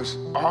God who was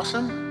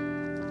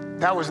awesome,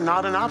 that was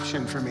not an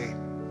option for me.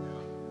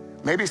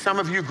 Maybe some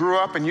of you grew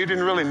up and you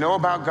didn't really know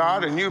about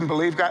God and you didn't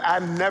believe God.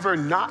 I've never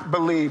not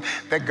believed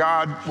that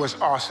God was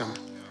awesome.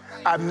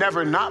 I've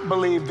never not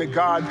believed that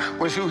God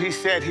was who he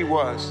said he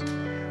was.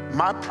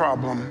 My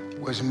problem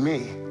was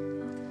me.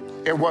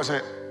 It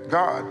wasn't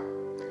God.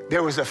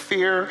 There was a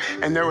fear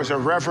and there was a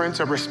reverence,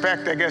 a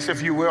respect, I guess,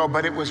 if you will,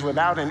 but it was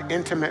without an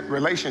intimate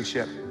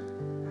relationship.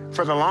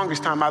 For the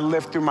longest time, I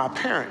lived through my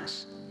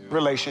parents'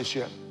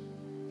 relationship.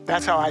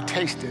 That's how I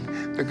tasted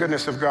the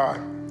goodness of God.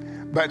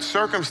 But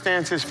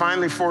circumstances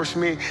finally forced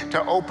me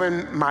to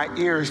open my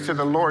ears to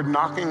the Lord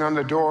knocking on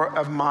the door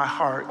of my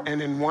heart.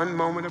 And in one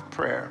moment of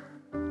prayer,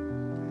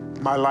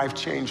 my life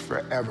changed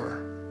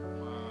forever.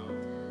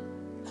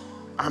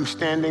 I'm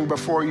standing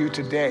before you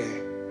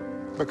today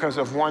because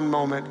of one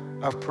moment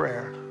of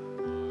prayer.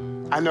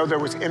 I know there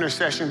was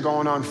intercession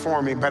going on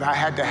for me, but I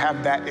had to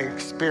have that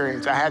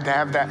experience. I had to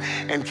have that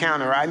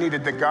encounter. I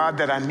needed the God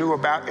that I knew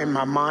about in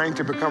my mind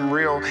to become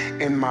real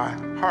in my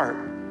heart.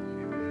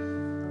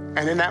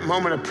 And in that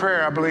moment of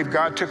prayer, I believe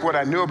God took what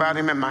I knew about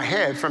him in my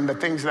head from the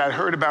things that I'd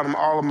heard about him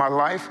all of my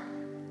life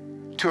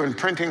to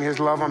imprinting his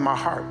love on my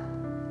heart.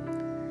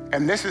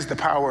 And this is the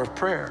power of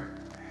prayer.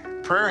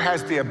 Prayer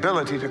has the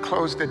ability to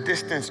close the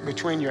distance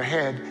between your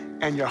head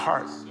and your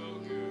heart.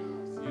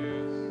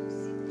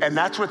 And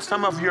that's what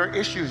some of your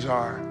issues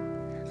are.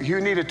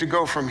 You needed to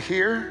go from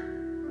here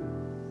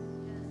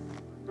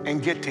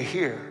and get to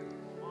here.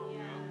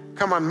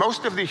 Come on,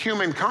 most of the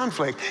human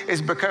conflict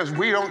is because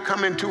we don't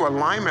come into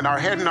alignment. Our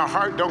head and our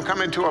heart don't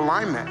come into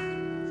alignment.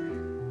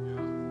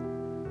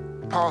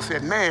 Paul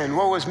said, man,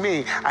 woe is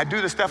me. I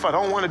do the stuff I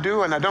don't want to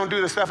do and I don't do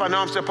the stuff I know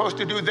I'm supposed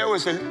to do. There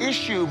was an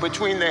issue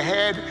between the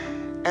head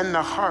and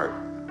the heart.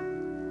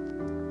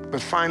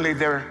 But finally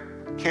there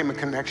came a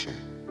connection.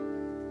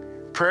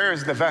 Prayer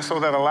is the vessel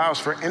that allows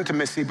for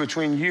intimacy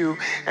between you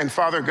and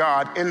Father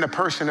God in the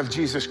person of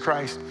Jesus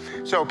Christ.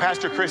 So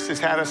Pastor Chris has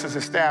had us as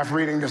a staff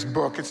reading this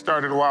book. It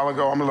started a while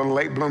ago. I'm a little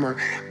late bloomer.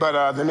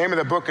 But the name of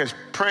the book is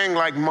Praying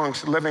Like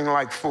Monks, Living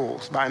Like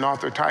Fools by an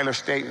author, Tyler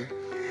Staton.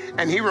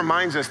 And he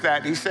reminds us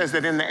that, he says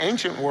that in the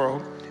ancient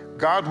world,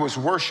 God was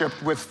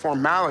worshiped with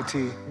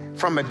formality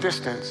from a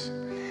distance.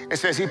 It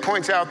says he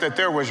points out that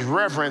there was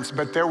reverence,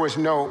 but there was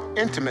no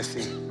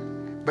intimacy.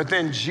 But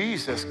then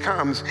Jesus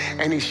comes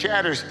and he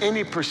shatters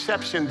any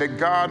perception that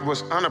God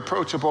was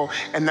unapproachable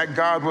and that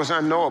God was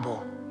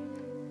unknowable.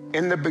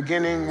 In the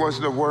beginning was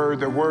the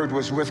Word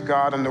was with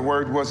God, and the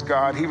Word was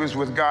God. He was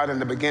with God in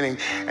the beginning.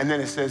 And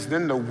then it says,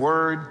 then the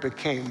Word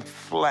became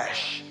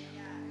flesh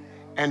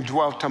and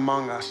dwelt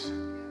among us.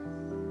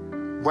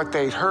 What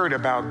they'd heard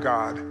about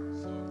God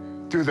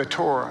through the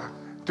Torah,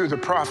 through the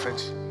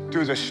prophets,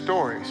 through the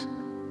stories,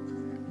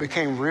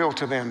 became real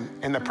to them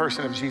in the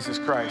person of Jesus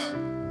Christ.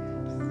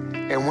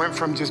 It went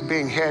from just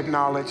being head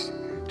knowledge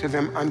to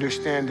them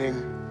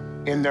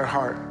understanding in their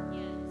heart.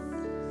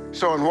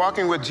 So in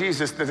walking with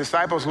Jesus, the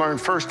disciples learned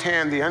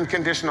firsthand the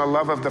unconditional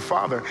love of the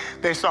Father.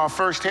 They saw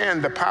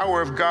firsthand the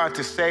power of God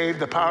to save,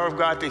 the power of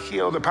God to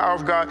heal, the power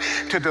of God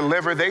to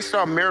deliver. They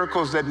saw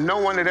miracles that no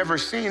one had ever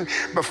seen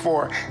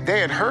before.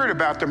 They had heard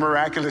about the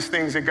miraculous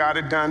things that God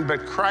had done,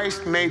 but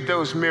Christ made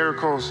those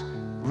miracles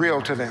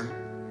real to them.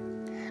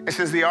 It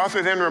says the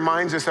author then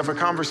reminds us of a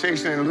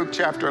conversation in Luke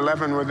chapter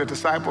 11 where the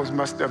disciples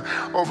must have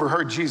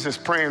overheard Jesus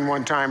praying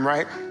one time,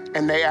 right?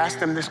 And they asked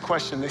him this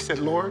question. They said,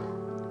 Lord,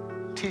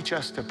 teach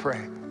us to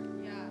pray.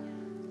 Yeah.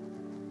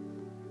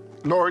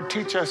 Lord,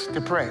 teach us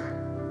to pray.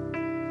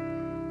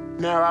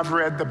 Now, I've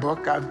read the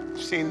book.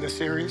 I've seen the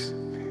series.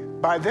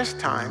 By this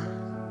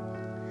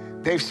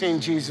time, they've seen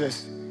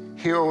Jesus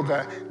heal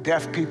the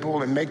deaf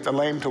people and make the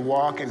lame to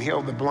walk and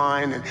heal the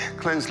blind and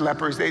cleanse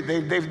lepers.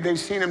 They've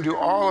seen him do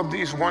all of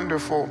these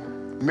wonderful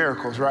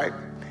miracles, right?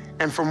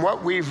 And from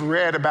what we've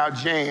read about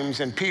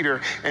James and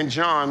Peter and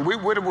John, we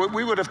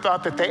would have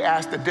thought that they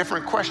asked a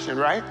different question,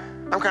 right?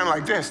 I'm kind of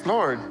like this,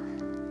 Lord,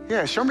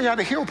 yeah, show me how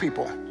to heal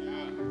people.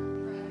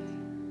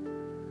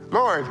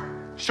 Lord,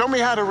 show me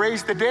how to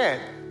raise the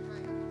dead.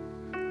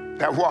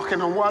 That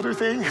walking on water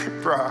thing,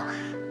 bro,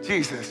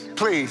 Jesus,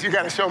 please, you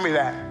got to show me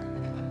that.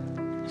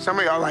 Some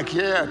of y'all are like,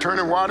 yeah,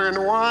 turning water into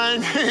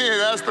wine,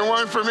 that's the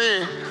one for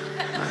me.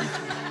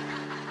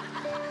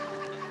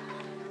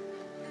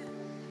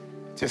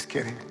 Just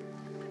kidding,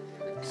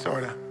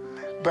 sort of.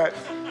 But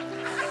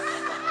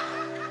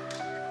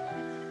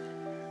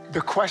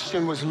the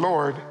question was,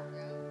 Lord,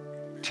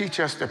 teach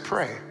us to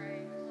pray.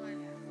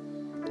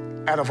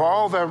 Out of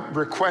all the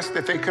requests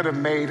that they could have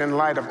made in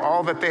light of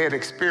all that they had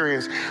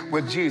experienced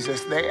with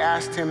Jesus, they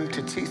asked him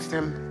to teach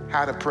them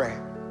how to pray.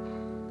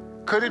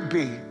 Could it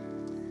be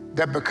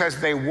that because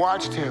they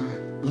watched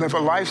him live a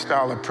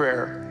lifestyle of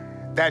prayer,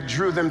 that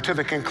drew them to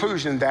the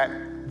conclusion that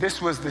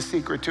this was the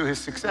secret to his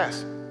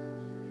success?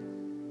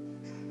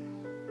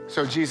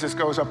 So Jesus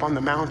goes up on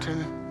the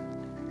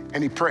mountain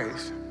and he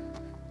prays.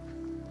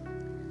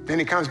 Then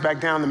he comes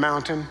back down the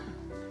mountain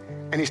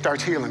and he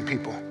starts healing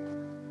people.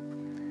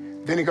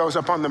 Then he goes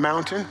up on the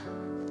mountain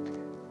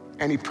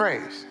and he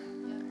prays.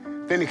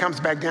 Then he comes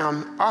back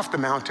down off the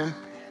mountain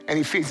and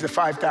he feeds the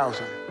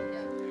 5,000.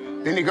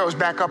 Then he goes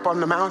back up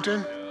on the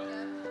mountain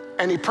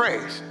and he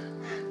prays.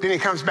 Then he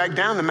comes back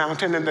down the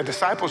mountain and the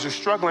disciples are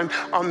struggling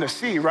on the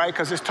sea, right?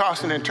 Because it's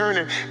tossing and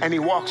turning, and he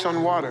walks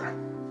on water.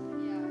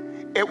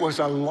 It was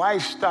a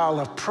lifestyle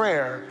of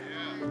prayer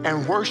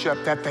and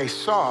worship that they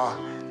saw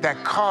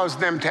that caused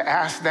them to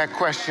ask that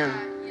question,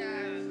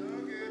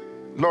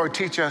 Lord,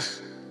 teach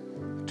us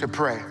to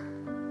pray.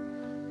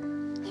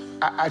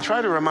 I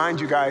try to remind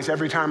you guys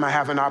every time I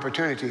have an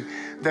opportunity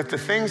that the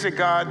things that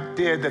God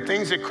did, the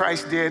things that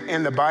Christ did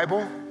in the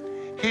Bible,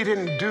 he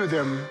didn't do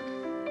them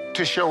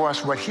to show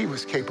us what he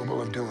was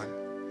capable of doing.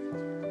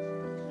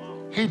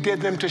 He did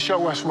them to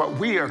show us what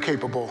we are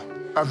capable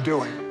of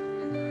doing.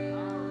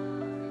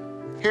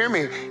 Hear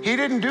me. He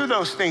didn't do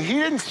those things. He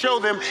didn't show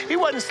them. He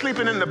wasn't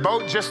sleeping in the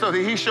boat just so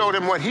that he showed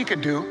them what he could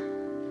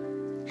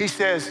do. He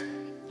says,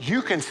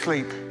 you can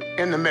sleep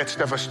in the midst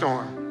of a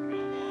storm.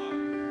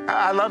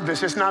 I love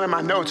this. It's not in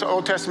my notes.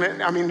 New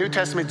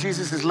Testament,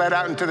 Jesus is led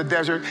out into the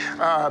desert,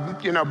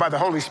 by the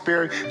Holy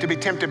Spirit to be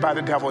tempted by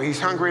the devil. He's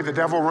hungry. The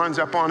devil runs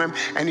up on him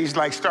and he's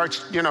like,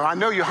 I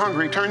know you're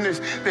hungry. Turn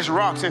this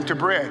rocks into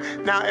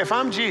bread. Now, if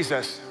I'm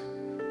Jesus,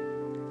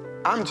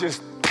 I'm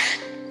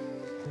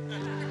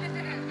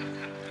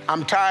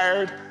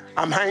tired.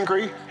 I'm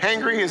hangry.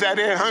 Hangry, is that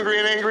it? Hungry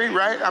and angry,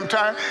 right? I'm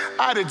tired.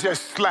 I'd have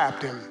just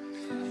slapped him.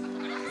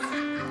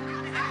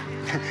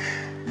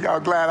 Y'all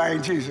glad I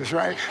ain't Jesus,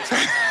 right?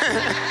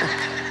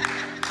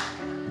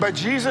 But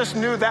Jesus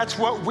knew that's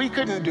what we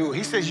couldn't do.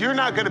 He says, you're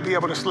not going to be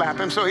able to slap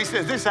him. So he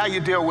says, this is how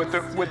you deal with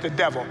the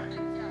devil.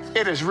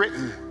 It is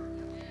written.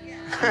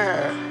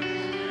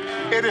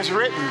 It is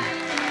written.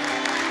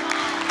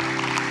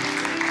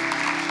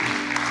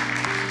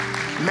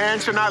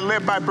 Man shall not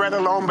live by bread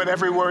alone, but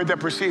every word that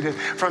proceedeth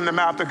from the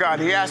mouth of God.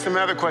 He asked him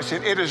another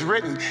question. It is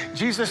written.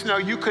 Jesus knew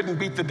you couldn't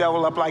beat the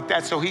devil up like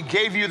that, so he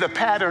gave you the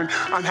pattern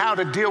on how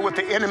to deal with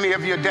the enemy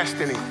of your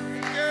destiny.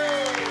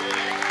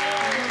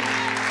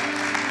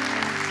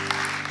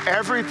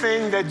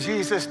 Everything that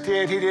Jesus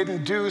did, he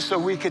didn't do so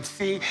we could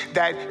see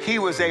that he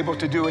was able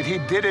to do it. He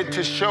did it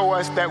to show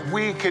us that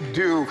we could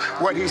do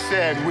what he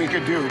said we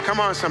could do. Come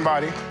on,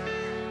 somebody.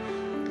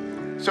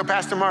 So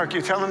Pastor Mark,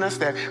 you're telling us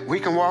that we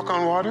can walk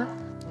on water?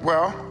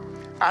 Well,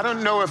 I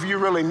don't know if you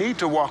really need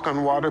to walk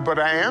on water, but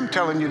I am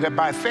telling you that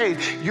by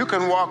faith, you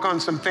can walk on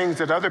some things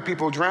that other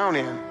people drown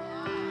in.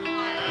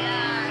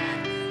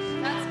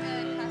 Yeah. That's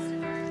good, Pastor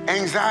Mark.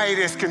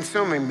 Anxiety is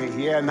consuming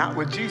me. Yeah, not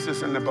with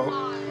Jesus in the boat.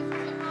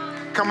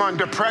 Come on,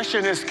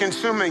 depression is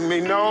consuming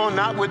me. No,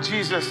 not with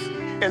Jesus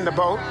in the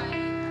boat.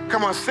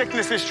 Come on,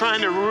 sickness is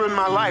trying to ruin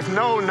my life.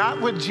 No, not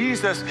with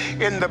Jesus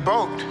in the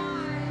boat.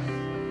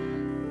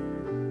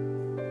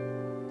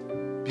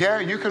 Yeah,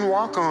 you can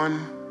walk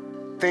on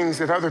things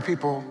that other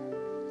people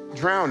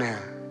drown in.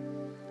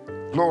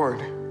 Lord,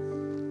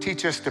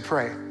 teach us to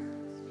pray.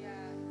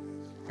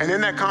 And in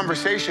that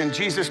conversation,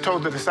 Jesus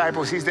told the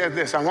disciples, he said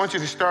this, I want you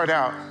to start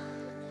out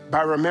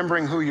by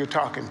remembering who you're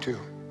talking to.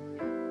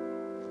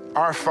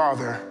 Our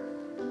Father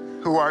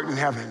who art in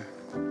heaven.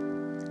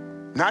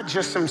 Not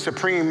just some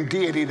supreme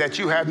deity that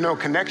you have no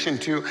connection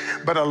to,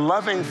 but a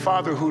loving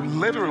Father who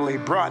literally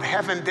brought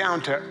heaven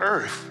down to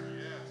earth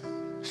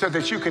so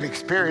that you could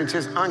experience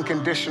his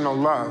unconditional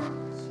love.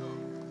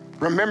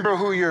 Remember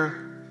who you're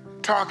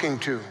talking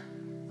to.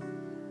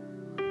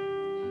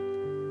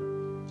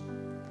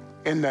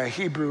 In the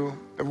Hebrew,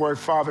 the word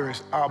Father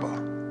is Abba.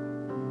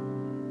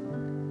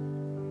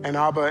 And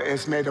Abba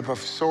is made up of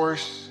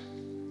source,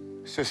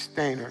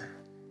 sustainer,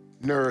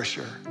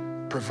 nourisher,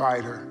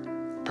 provider,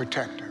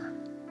 protector.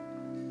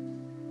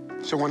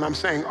 So when I'm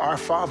saying our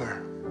Father,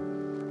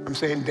 I'm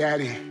saying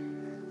Daddy,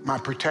 my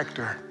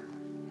protector.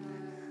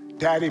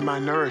 Daddy, my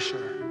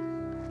nourisher.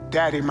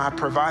 Daddy, my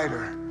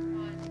provider.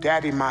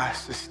 Daddy, my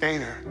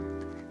sustainer.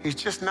 He's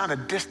just not a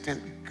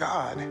distant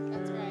God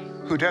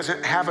who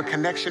doesn't have a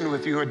connection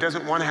with you or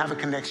doesn't want to have a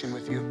connection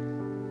with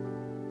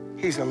you.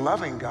 He's a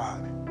loving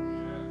God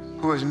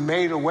who has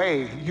made a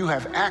way. You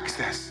have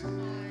access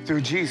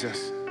through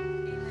Jesus.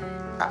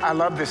 I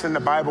love this in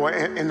the Bible.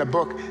 In the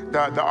book,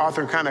 the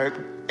author kind of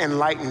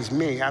enlightens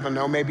me. I don't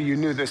know, maybe you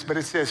knew this, but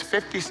it says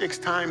 56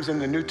 times in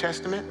the New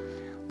Testament,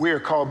 we are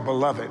called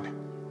beloved.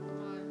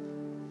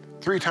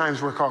 3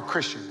 times we're called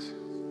Christians.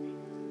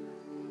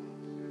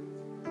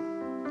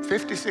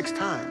 56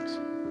 times.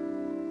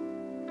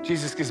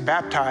 Jesus gets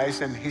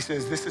baptized and he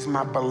says, this is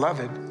my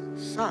beloved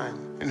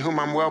son in whom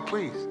I'm well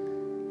pleased.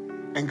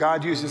 And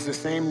God uses the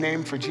same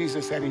name for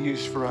Jesus that he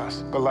used for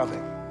us,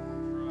 beloved.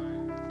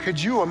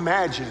 Could you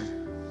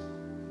imagine,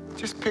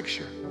 just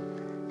picture,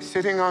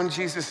 sitting on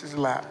Jesus'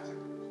 lap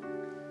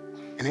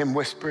and him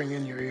whispering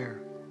in your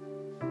ear,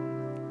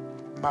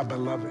 my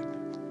beloved.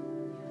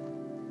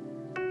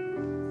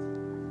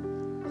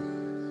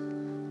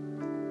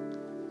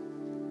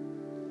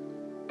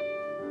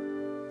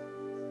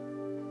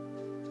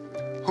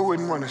 Who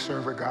wouldn't want to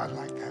serve a God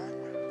like that?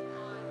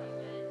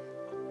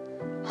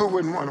 Who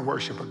wouldn't want to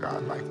worship a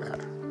God like that?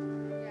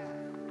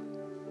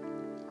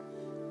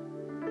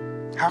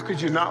 How could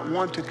you not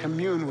want to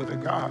commune with a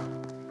God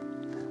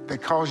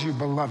that calls you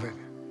beloved?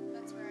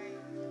 That's right.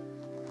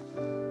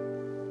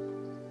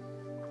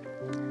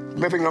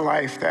 Living a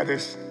life that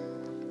is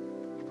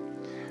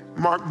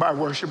marked by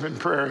worship and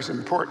prayer is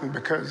important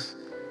because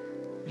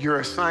your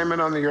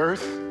assignment on the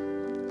earth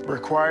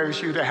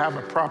requires you to have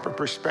a proper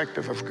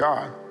perspective of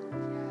God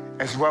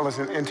as well as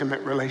an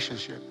intimate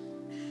relationship.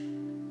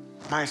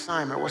 My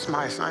assignment, what's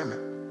my assignment?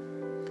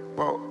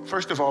 Well,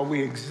 first of all,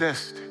 we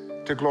exist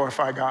to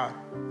glorify God.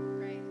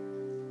 Right.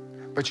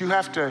 But you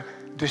have to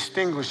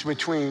distinguish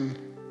between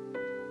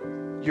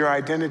your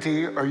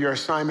identity or your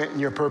assignment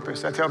and your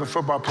purpose. I tell the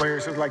football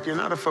players, it's like, you're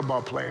not a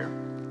football player.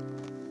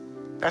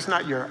 That's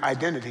not your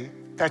identity,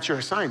 that's your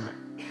assignment.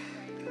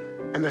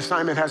 And the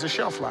assignment has a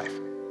shelf life.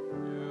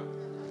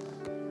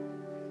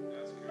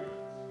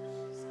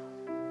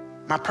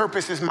 My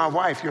purpose is my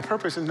wife. Your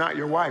purpose is not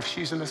your wife.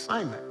 She's an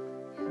assignment.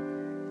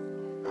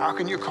 How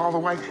can you call the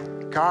wife?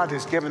 God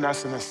has given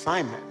us an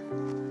assignment.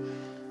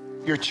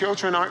 Your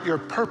children aren't your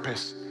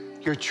purpose.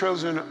 Your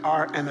children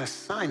are an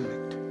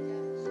assignment.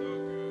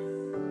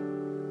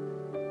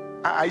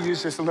 I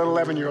use this, a little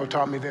 11-year-old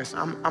taught me this.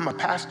 I'm a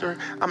pastor.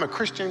 I'm a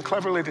Christian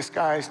cleverly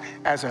disguised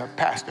as a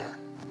pastor.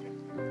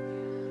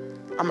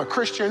 I'm a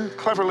Christian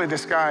cleverly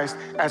disguised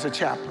as a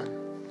chaplain.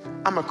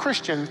 I'm a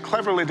Christian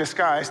cleverly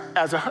disguised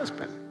as a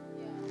husband.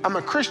 I'm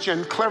a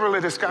Christian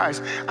cleverly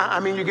disguised. I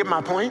mean, you get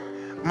my point?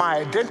 My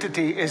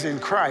identity is in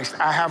Christ.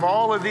 I have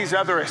all of these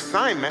other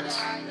assignments,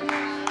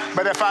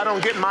 but if I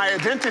don't get my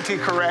identity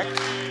correct,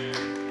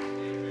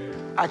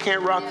 I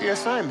can't rock the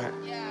assignment.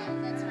 Yeah,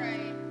 that's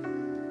right.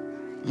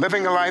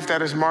 Living a life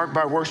that is marked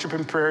by worship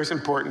and prayer is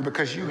important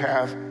because you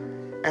have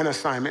an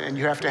assignment and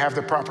you have to have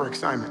the proper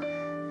assignment,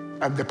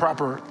 the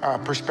proper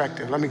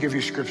perspective. Let me give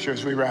you scripture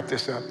as we wrap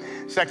this up.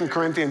 2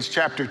 Corinthians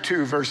chapter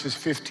 2, verses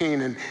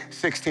 15 and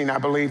 16, I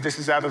believe. This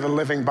is out of the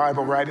Living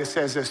Bible, right? It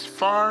says, as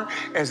far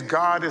as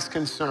God is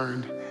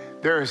concerned,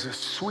 there is a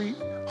sweet,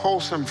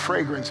 wholesome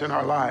fragrance in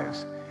our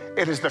lives.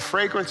 It is the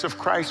fragrance of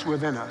Christ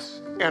within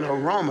us, an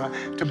aroma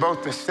to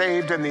both the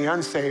saved and the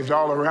unsaved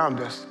all around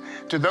us.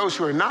 To those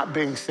who are not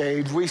being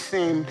saved, we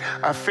seem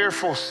a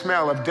fearful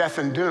smell of death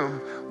and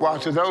doom, while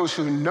to those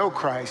who know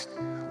Christ,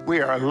 we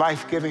are a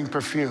life-giving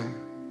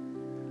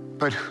perfume.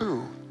 But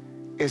who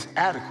is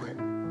adequate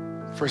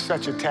for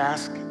such a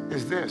task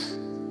as this.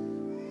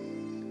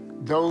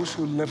 Those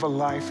who live a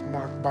life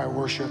marked by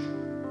worship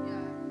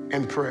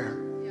and prayer.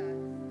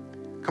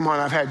 Come on,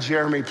 I've had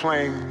Jeremy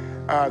playing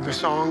the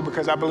song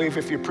because I believe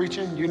if you're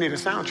preaching, you need a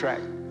soundtrack.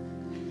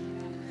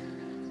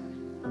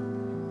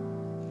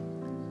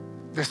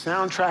 The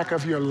soundtrack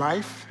of your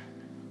life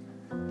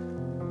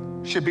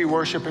should be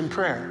worship and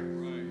prayer.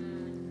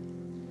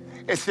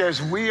 It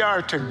says we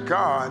are to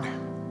God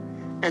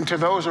and to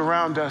those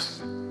around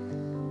us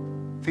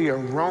the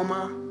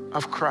aroma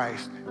of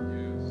Christ.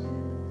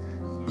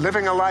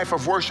 Living a life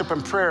of worship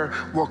and prayer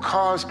will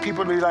cause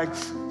people to be like,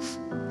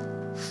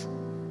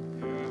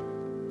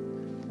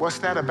 what's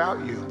that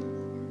about you?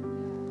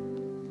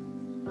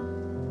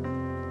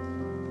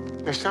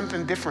 There's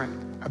something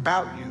different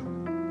about you.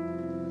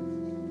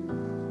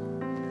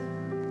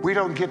 We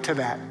don't get to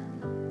that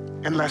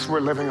unless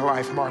we're living a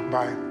life marked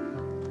by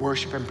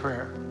worship and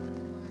prayer.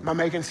 Am I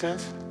making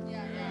sense?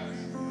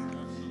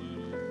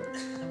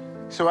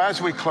 So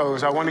as we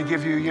close, I want to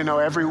give you,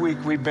 every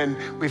week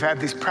we've had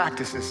these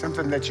practices,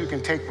 something that you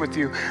can take with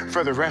you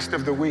for the rest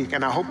of the week.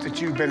 And I hope that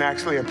you've been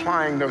actually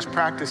applying those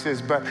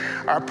practices. But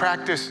our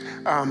practice,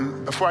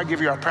 before I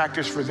give you our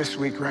practice for this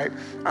week, right?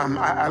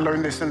 I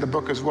learned this in the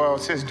book as well.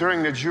 It says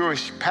during the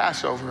Jewish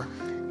Passover,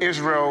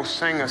 Israel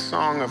sang a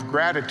song of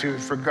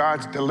gratitude for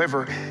God's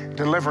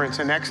deliverance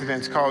in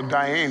Exodus called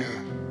Dayenu.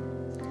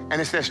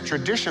 And it says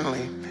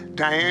traditionally,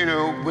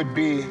 Dayenu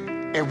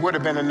would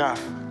have been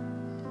enough.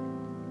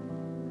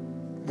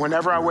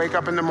 Whenever I wake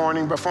up in the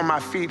morning, before my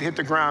feet hit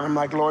the ground, I'm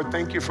like, Lord,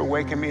 thank you for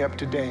waking me up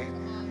today,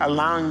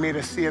 allowing me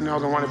to see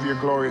another one of your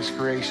glorious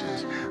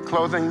creations,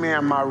 clothing me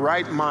in my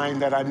right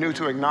mind that I knew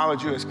to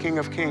acknowledge you as King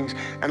of Kings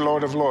and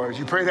Lord of Lords.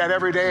 You pray that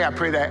every day? I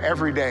pray that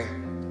every day.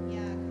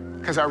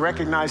 Because I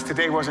recognize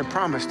today wasn't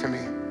promised to me,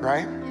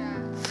 right?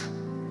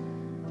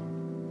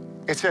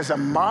 It says a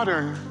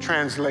modern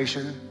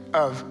translation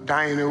of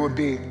Dayenu would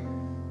be,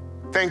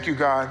 thank you,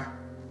 God,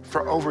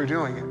 for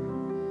overdoing it.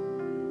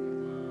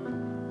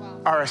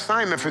 Our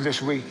assignment for this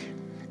week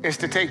is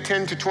to take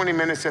 10 to 20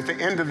 minutes at the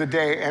end of the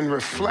day and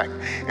reflect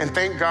and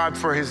thank God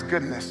for his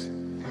goodness.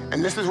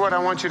 And this is what I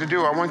want you to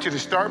do. I want you to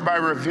start by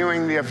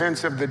reviewing the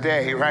events of the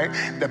day, right?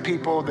 The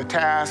people, the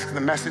tasks, the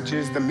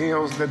messages, the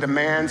meals, the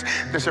demands,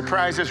 the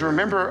surprises.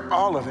 Remember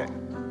all of it.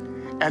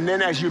 And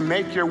then as you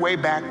make your way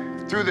back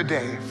through the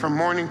day from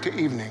morning to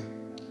evening,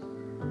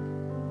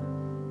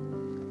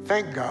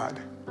 thank God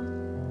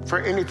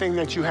for anything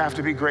that you have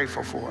to be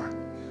grateful for.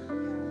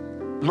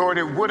 Lord,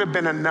 it would have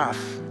been enough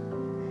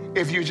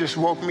if you just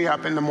woke me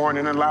up in the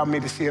morning and allowed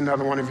me to see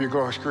another one of your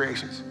glorious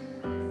creations.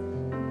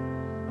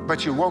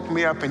 But you woke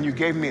me up and you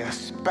gave me a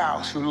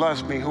spouse who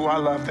loves me, who I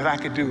love, that I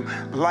could do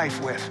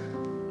life with.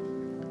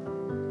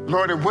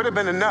 Lord, it would have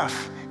been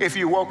enough if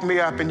you woke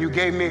me up and you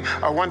gave me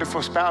a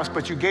wonderful spouse,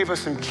 but you gave us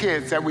some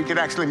kids that we could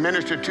actually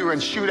minister to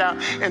and shoot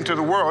out into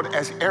the world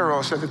as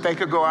arrows so that they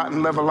could go out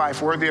and live a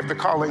life worthy of the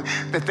calling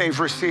that they've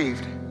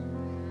received.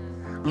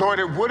 Lord,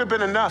 it would have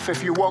been enough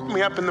if you woke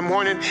me up in the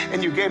morning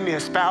and you gave me a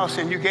spouse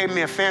and you gave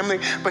me a family,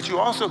 but you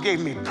also gave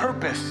me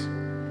purpose.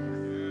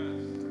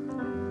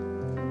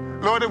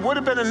 Lord, it would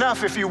have been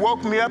enough if you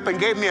woke me up and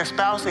gave me a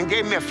spouse and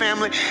gave me a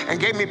family and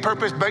gave me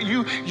purpose, but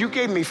you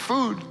gave me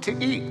food to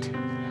eat.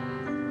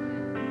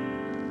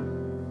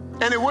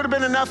 And it would have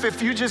been enough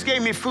if you just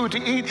gave me food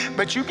to eat,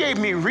 but you gave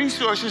me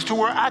resources to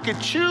where I could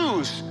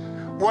choose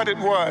what it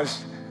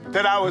was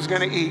that I was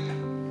going to eat.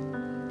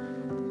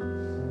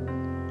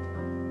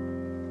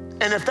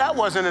 And if that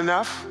wasn't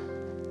enough,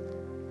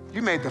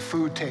 you made the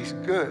food taste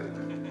good.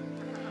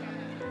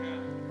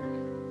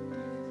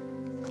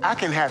 I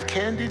can have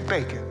candied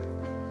bacon.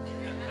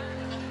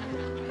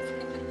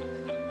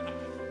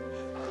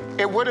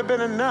 It would have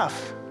been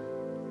enough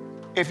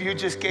if you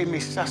just gave me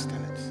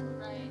sustenance.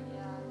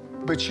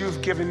 But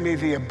you've given me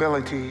the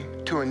ability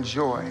to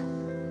enjoy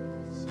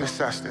the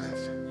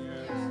sustenance.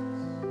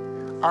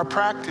 Our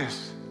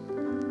practice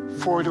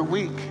for the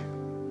week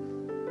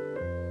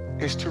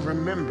is to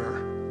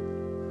remember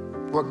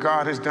what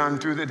God has done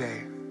through the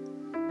day,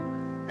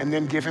 and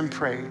then give him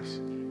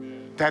praise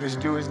that is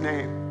due his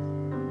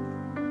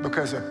name,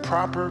 because a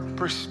proper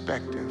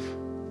perspective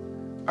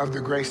of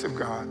the grace of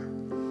God,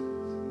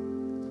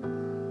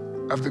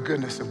 of the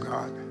goodness of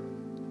God,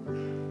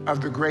 of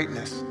the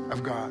greatness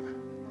of God,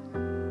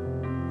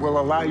 will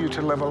allow you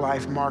to live a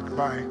life marked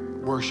by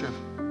worship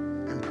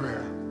and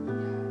prayer.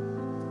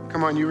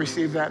 Come on, you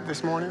received that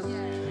this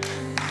morning?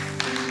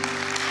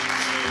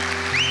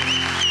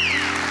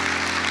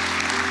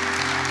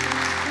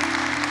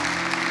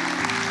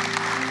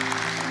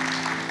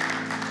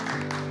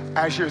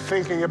 As you're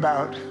thinking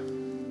about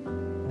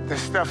the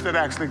stuff that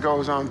actually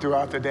goes on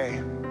throughout the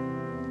day,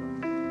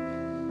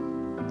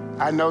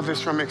 I know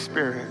this from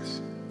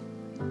experience.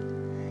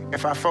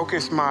 If I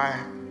focus my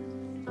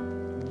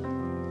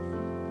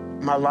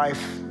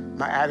life,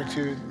 my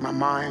attitude, my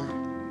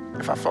mind,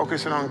 if I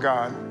focus it on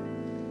God,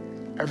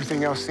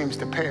 everything else seems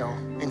to pale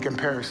in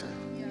comparison.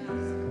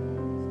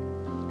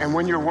 And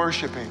when you're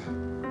worshiping,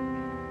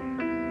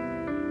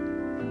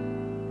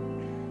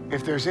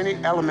 if there's any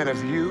element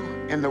of you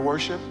in the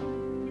worship,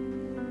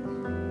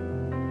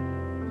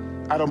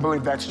 I don't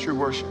believe that's true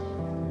worship.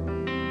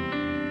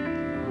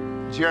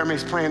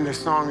 Jeremy's playing this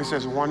song. It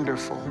says,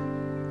 wonderful,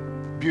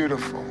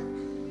 beautiful,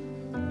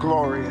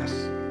 glorious,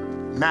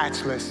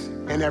 matchless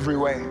in every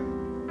way.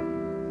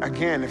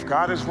 Again, if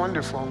God is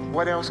wonderful,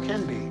 what else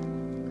can be?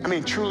 I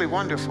mean, truly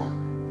wonderful.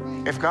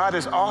 If God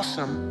is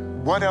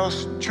awesome, what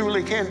else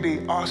truly can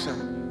be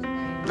awesome?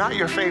 Not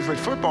your favorite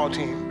football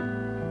team.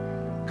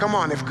 Come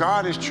on, if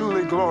God is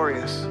truly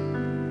glorious,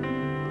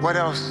 what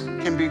else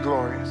can be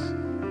glorious?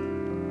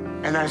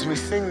 And as we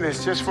sing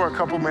this, just for a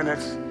couple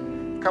minutes,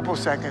 couple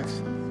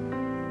seconds,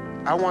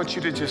 I want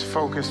you to just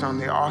focus on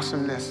the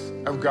awesomeness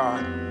of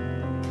God.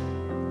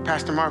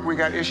 Pastor Mark, we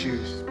got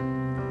issues.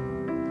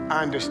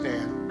 I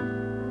understand.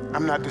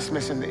 I'm not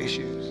dismissing the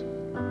issues,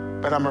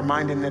 but I'm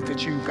reminding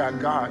that you've got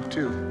God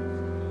too,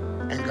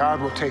 and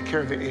God will take care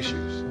of the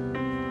issues.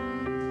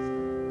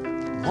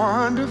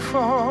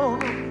 Wonderful,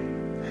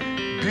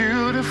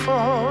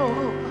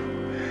 beautiful,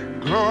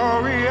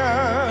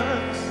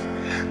 glorious,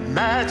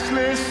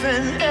 matchless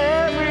in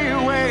every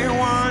way.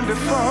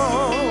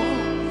 Wonderful,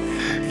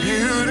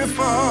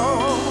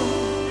 beautiful,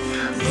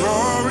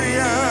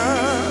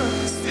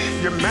 glorious,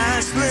 you're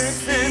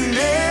matchless in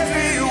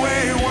every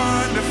way.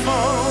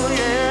 Wonderful,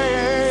 yeah.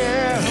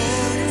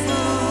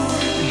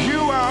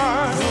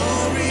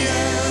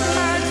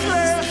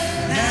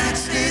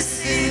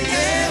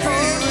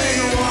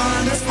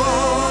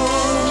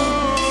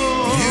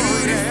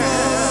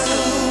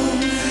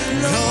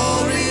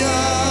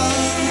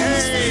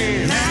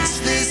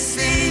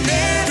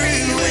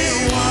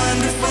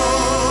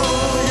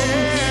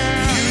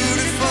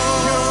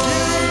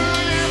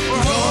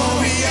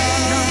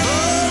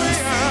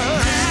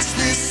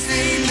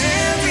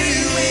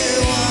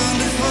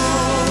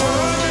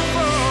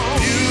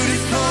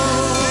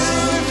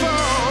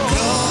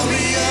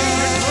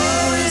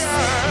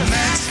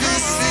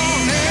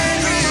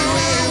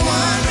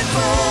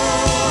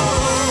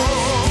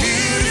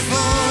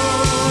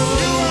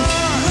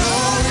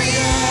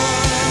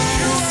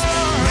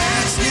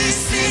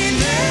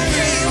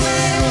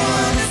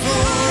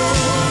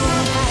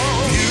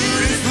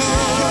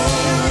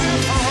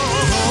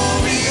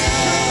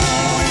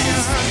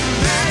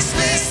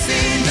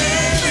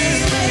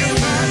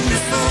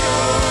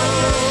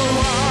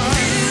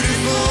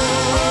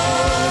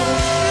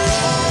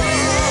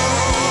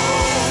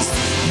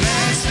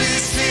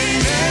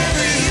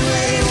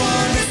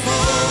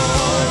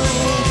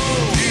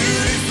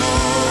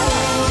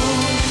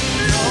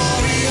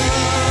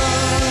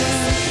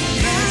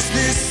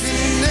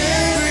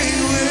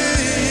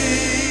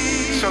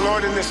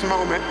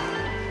 Moment,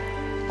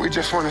 we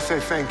just want to say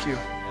thank you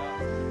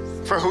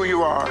for who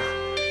you are.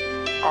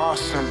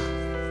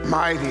 Awesome,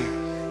 mighty,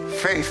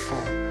 faithful,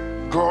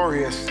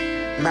 glorious,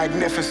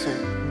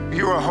 magnificent.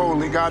 You are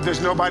holy, God. There's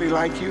nobody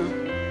like you.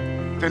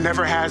 There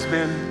never has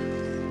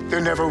been. There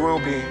never will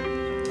be.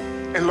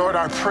 And Lord,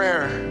 our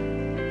prayer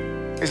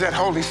is that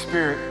Holy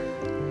Spirit,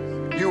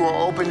 you will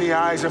open the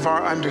eyes of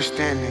our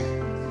understanding.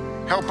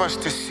 Help us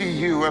to see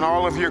you in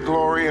all of your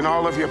glory and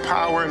all of your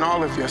power and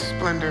all of your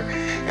splendor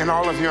and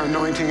all of your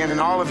anointing and in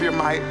all of your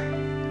might,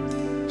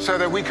 so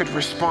that we could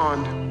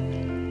respond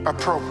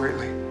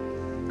appropriately.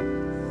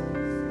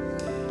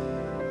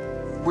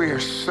 We are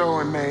so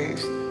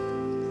amazed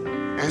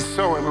and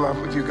so in love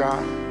with you,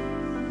 God.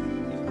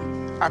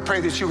 I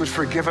pray that you would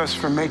forgive us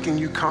for making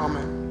you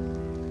common.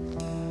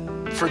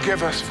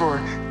 Forgive us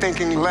for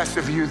thinking less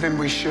of you than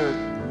we should,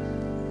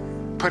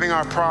 putting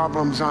our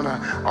problems on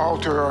an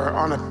altar or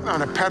on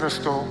a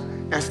pedestal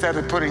instead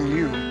of putting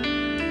you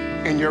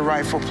in your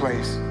rightful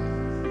place.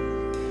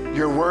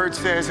 Your word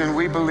says, and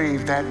we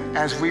believe, that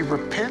as we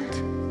repent,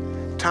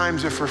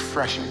 times of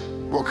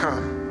refreshing will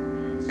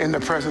come in the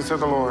presence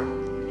of the Lord.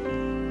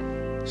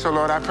 So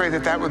Lord, I pray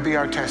that would be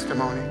our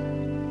testimony.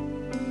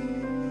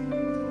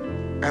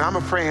 And I'm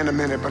gonna pray in a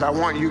minute, but I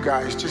want you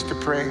guys just to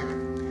pray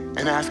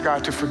and ask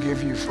God to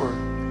forgive you for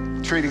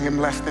treating him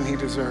less than he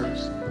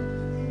deserves.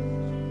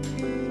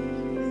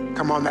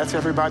 Come on, that's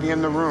everybody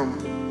in the room.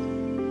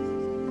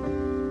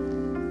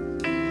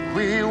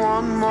 We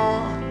want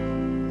more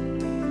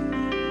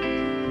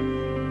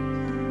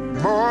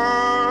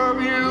of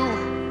you.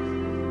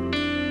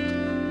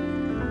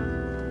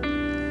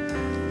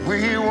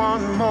 We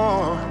want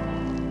more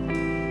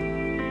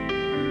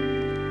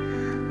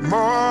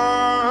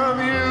of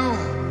you.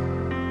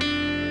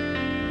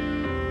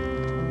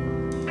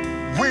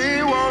 We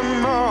want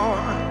more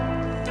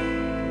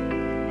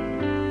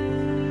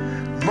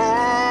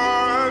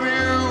of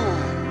you.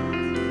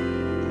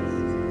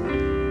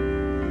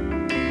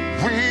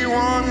 We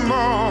want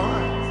more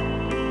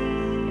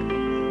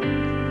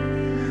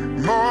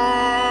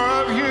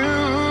of you,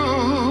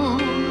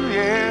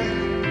 yeah.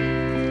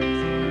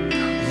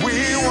 We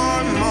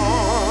want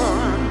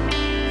more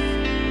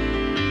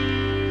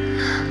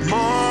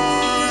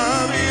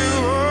of you.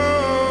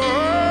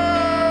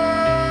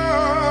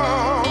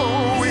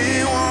 Oh, we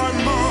want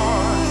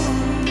more.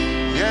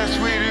 Yes,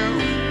 we do.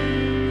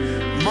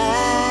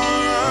 More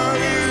of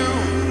you.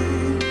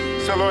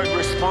 So So Lord,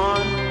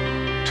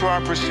 respond to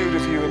our pursuit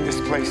of you in this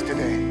place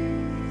today.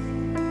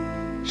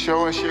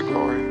 Show us your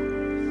glory.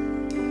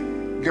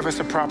 Give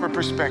us a proper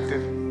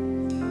perspective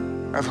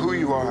of who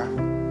you are.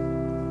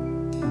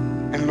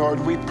 And Lord,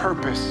 we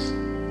purpose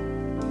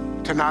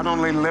to not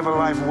only live a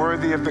life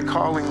worthy of the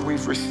calling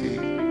we've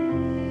received,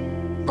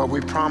 but we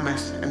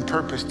promise and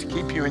purpose to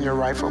keep you in your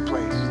rightful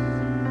place,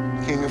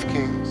 King of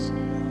Kings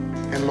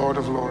and Lord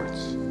of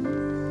Lords.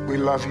 We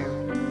love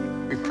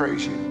you, we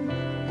praise you,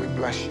 we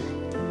bless you.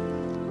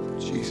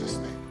 In Jesus'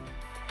 name.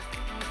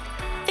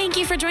 Thank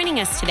you for joining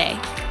us today.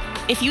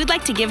 If you would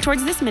like to give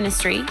towards this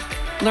ministry,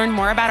 learn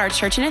more about our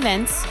church and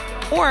events,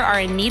 or are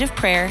in need of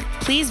prayer,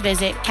 please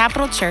visit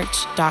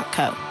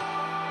capitalchurch.co.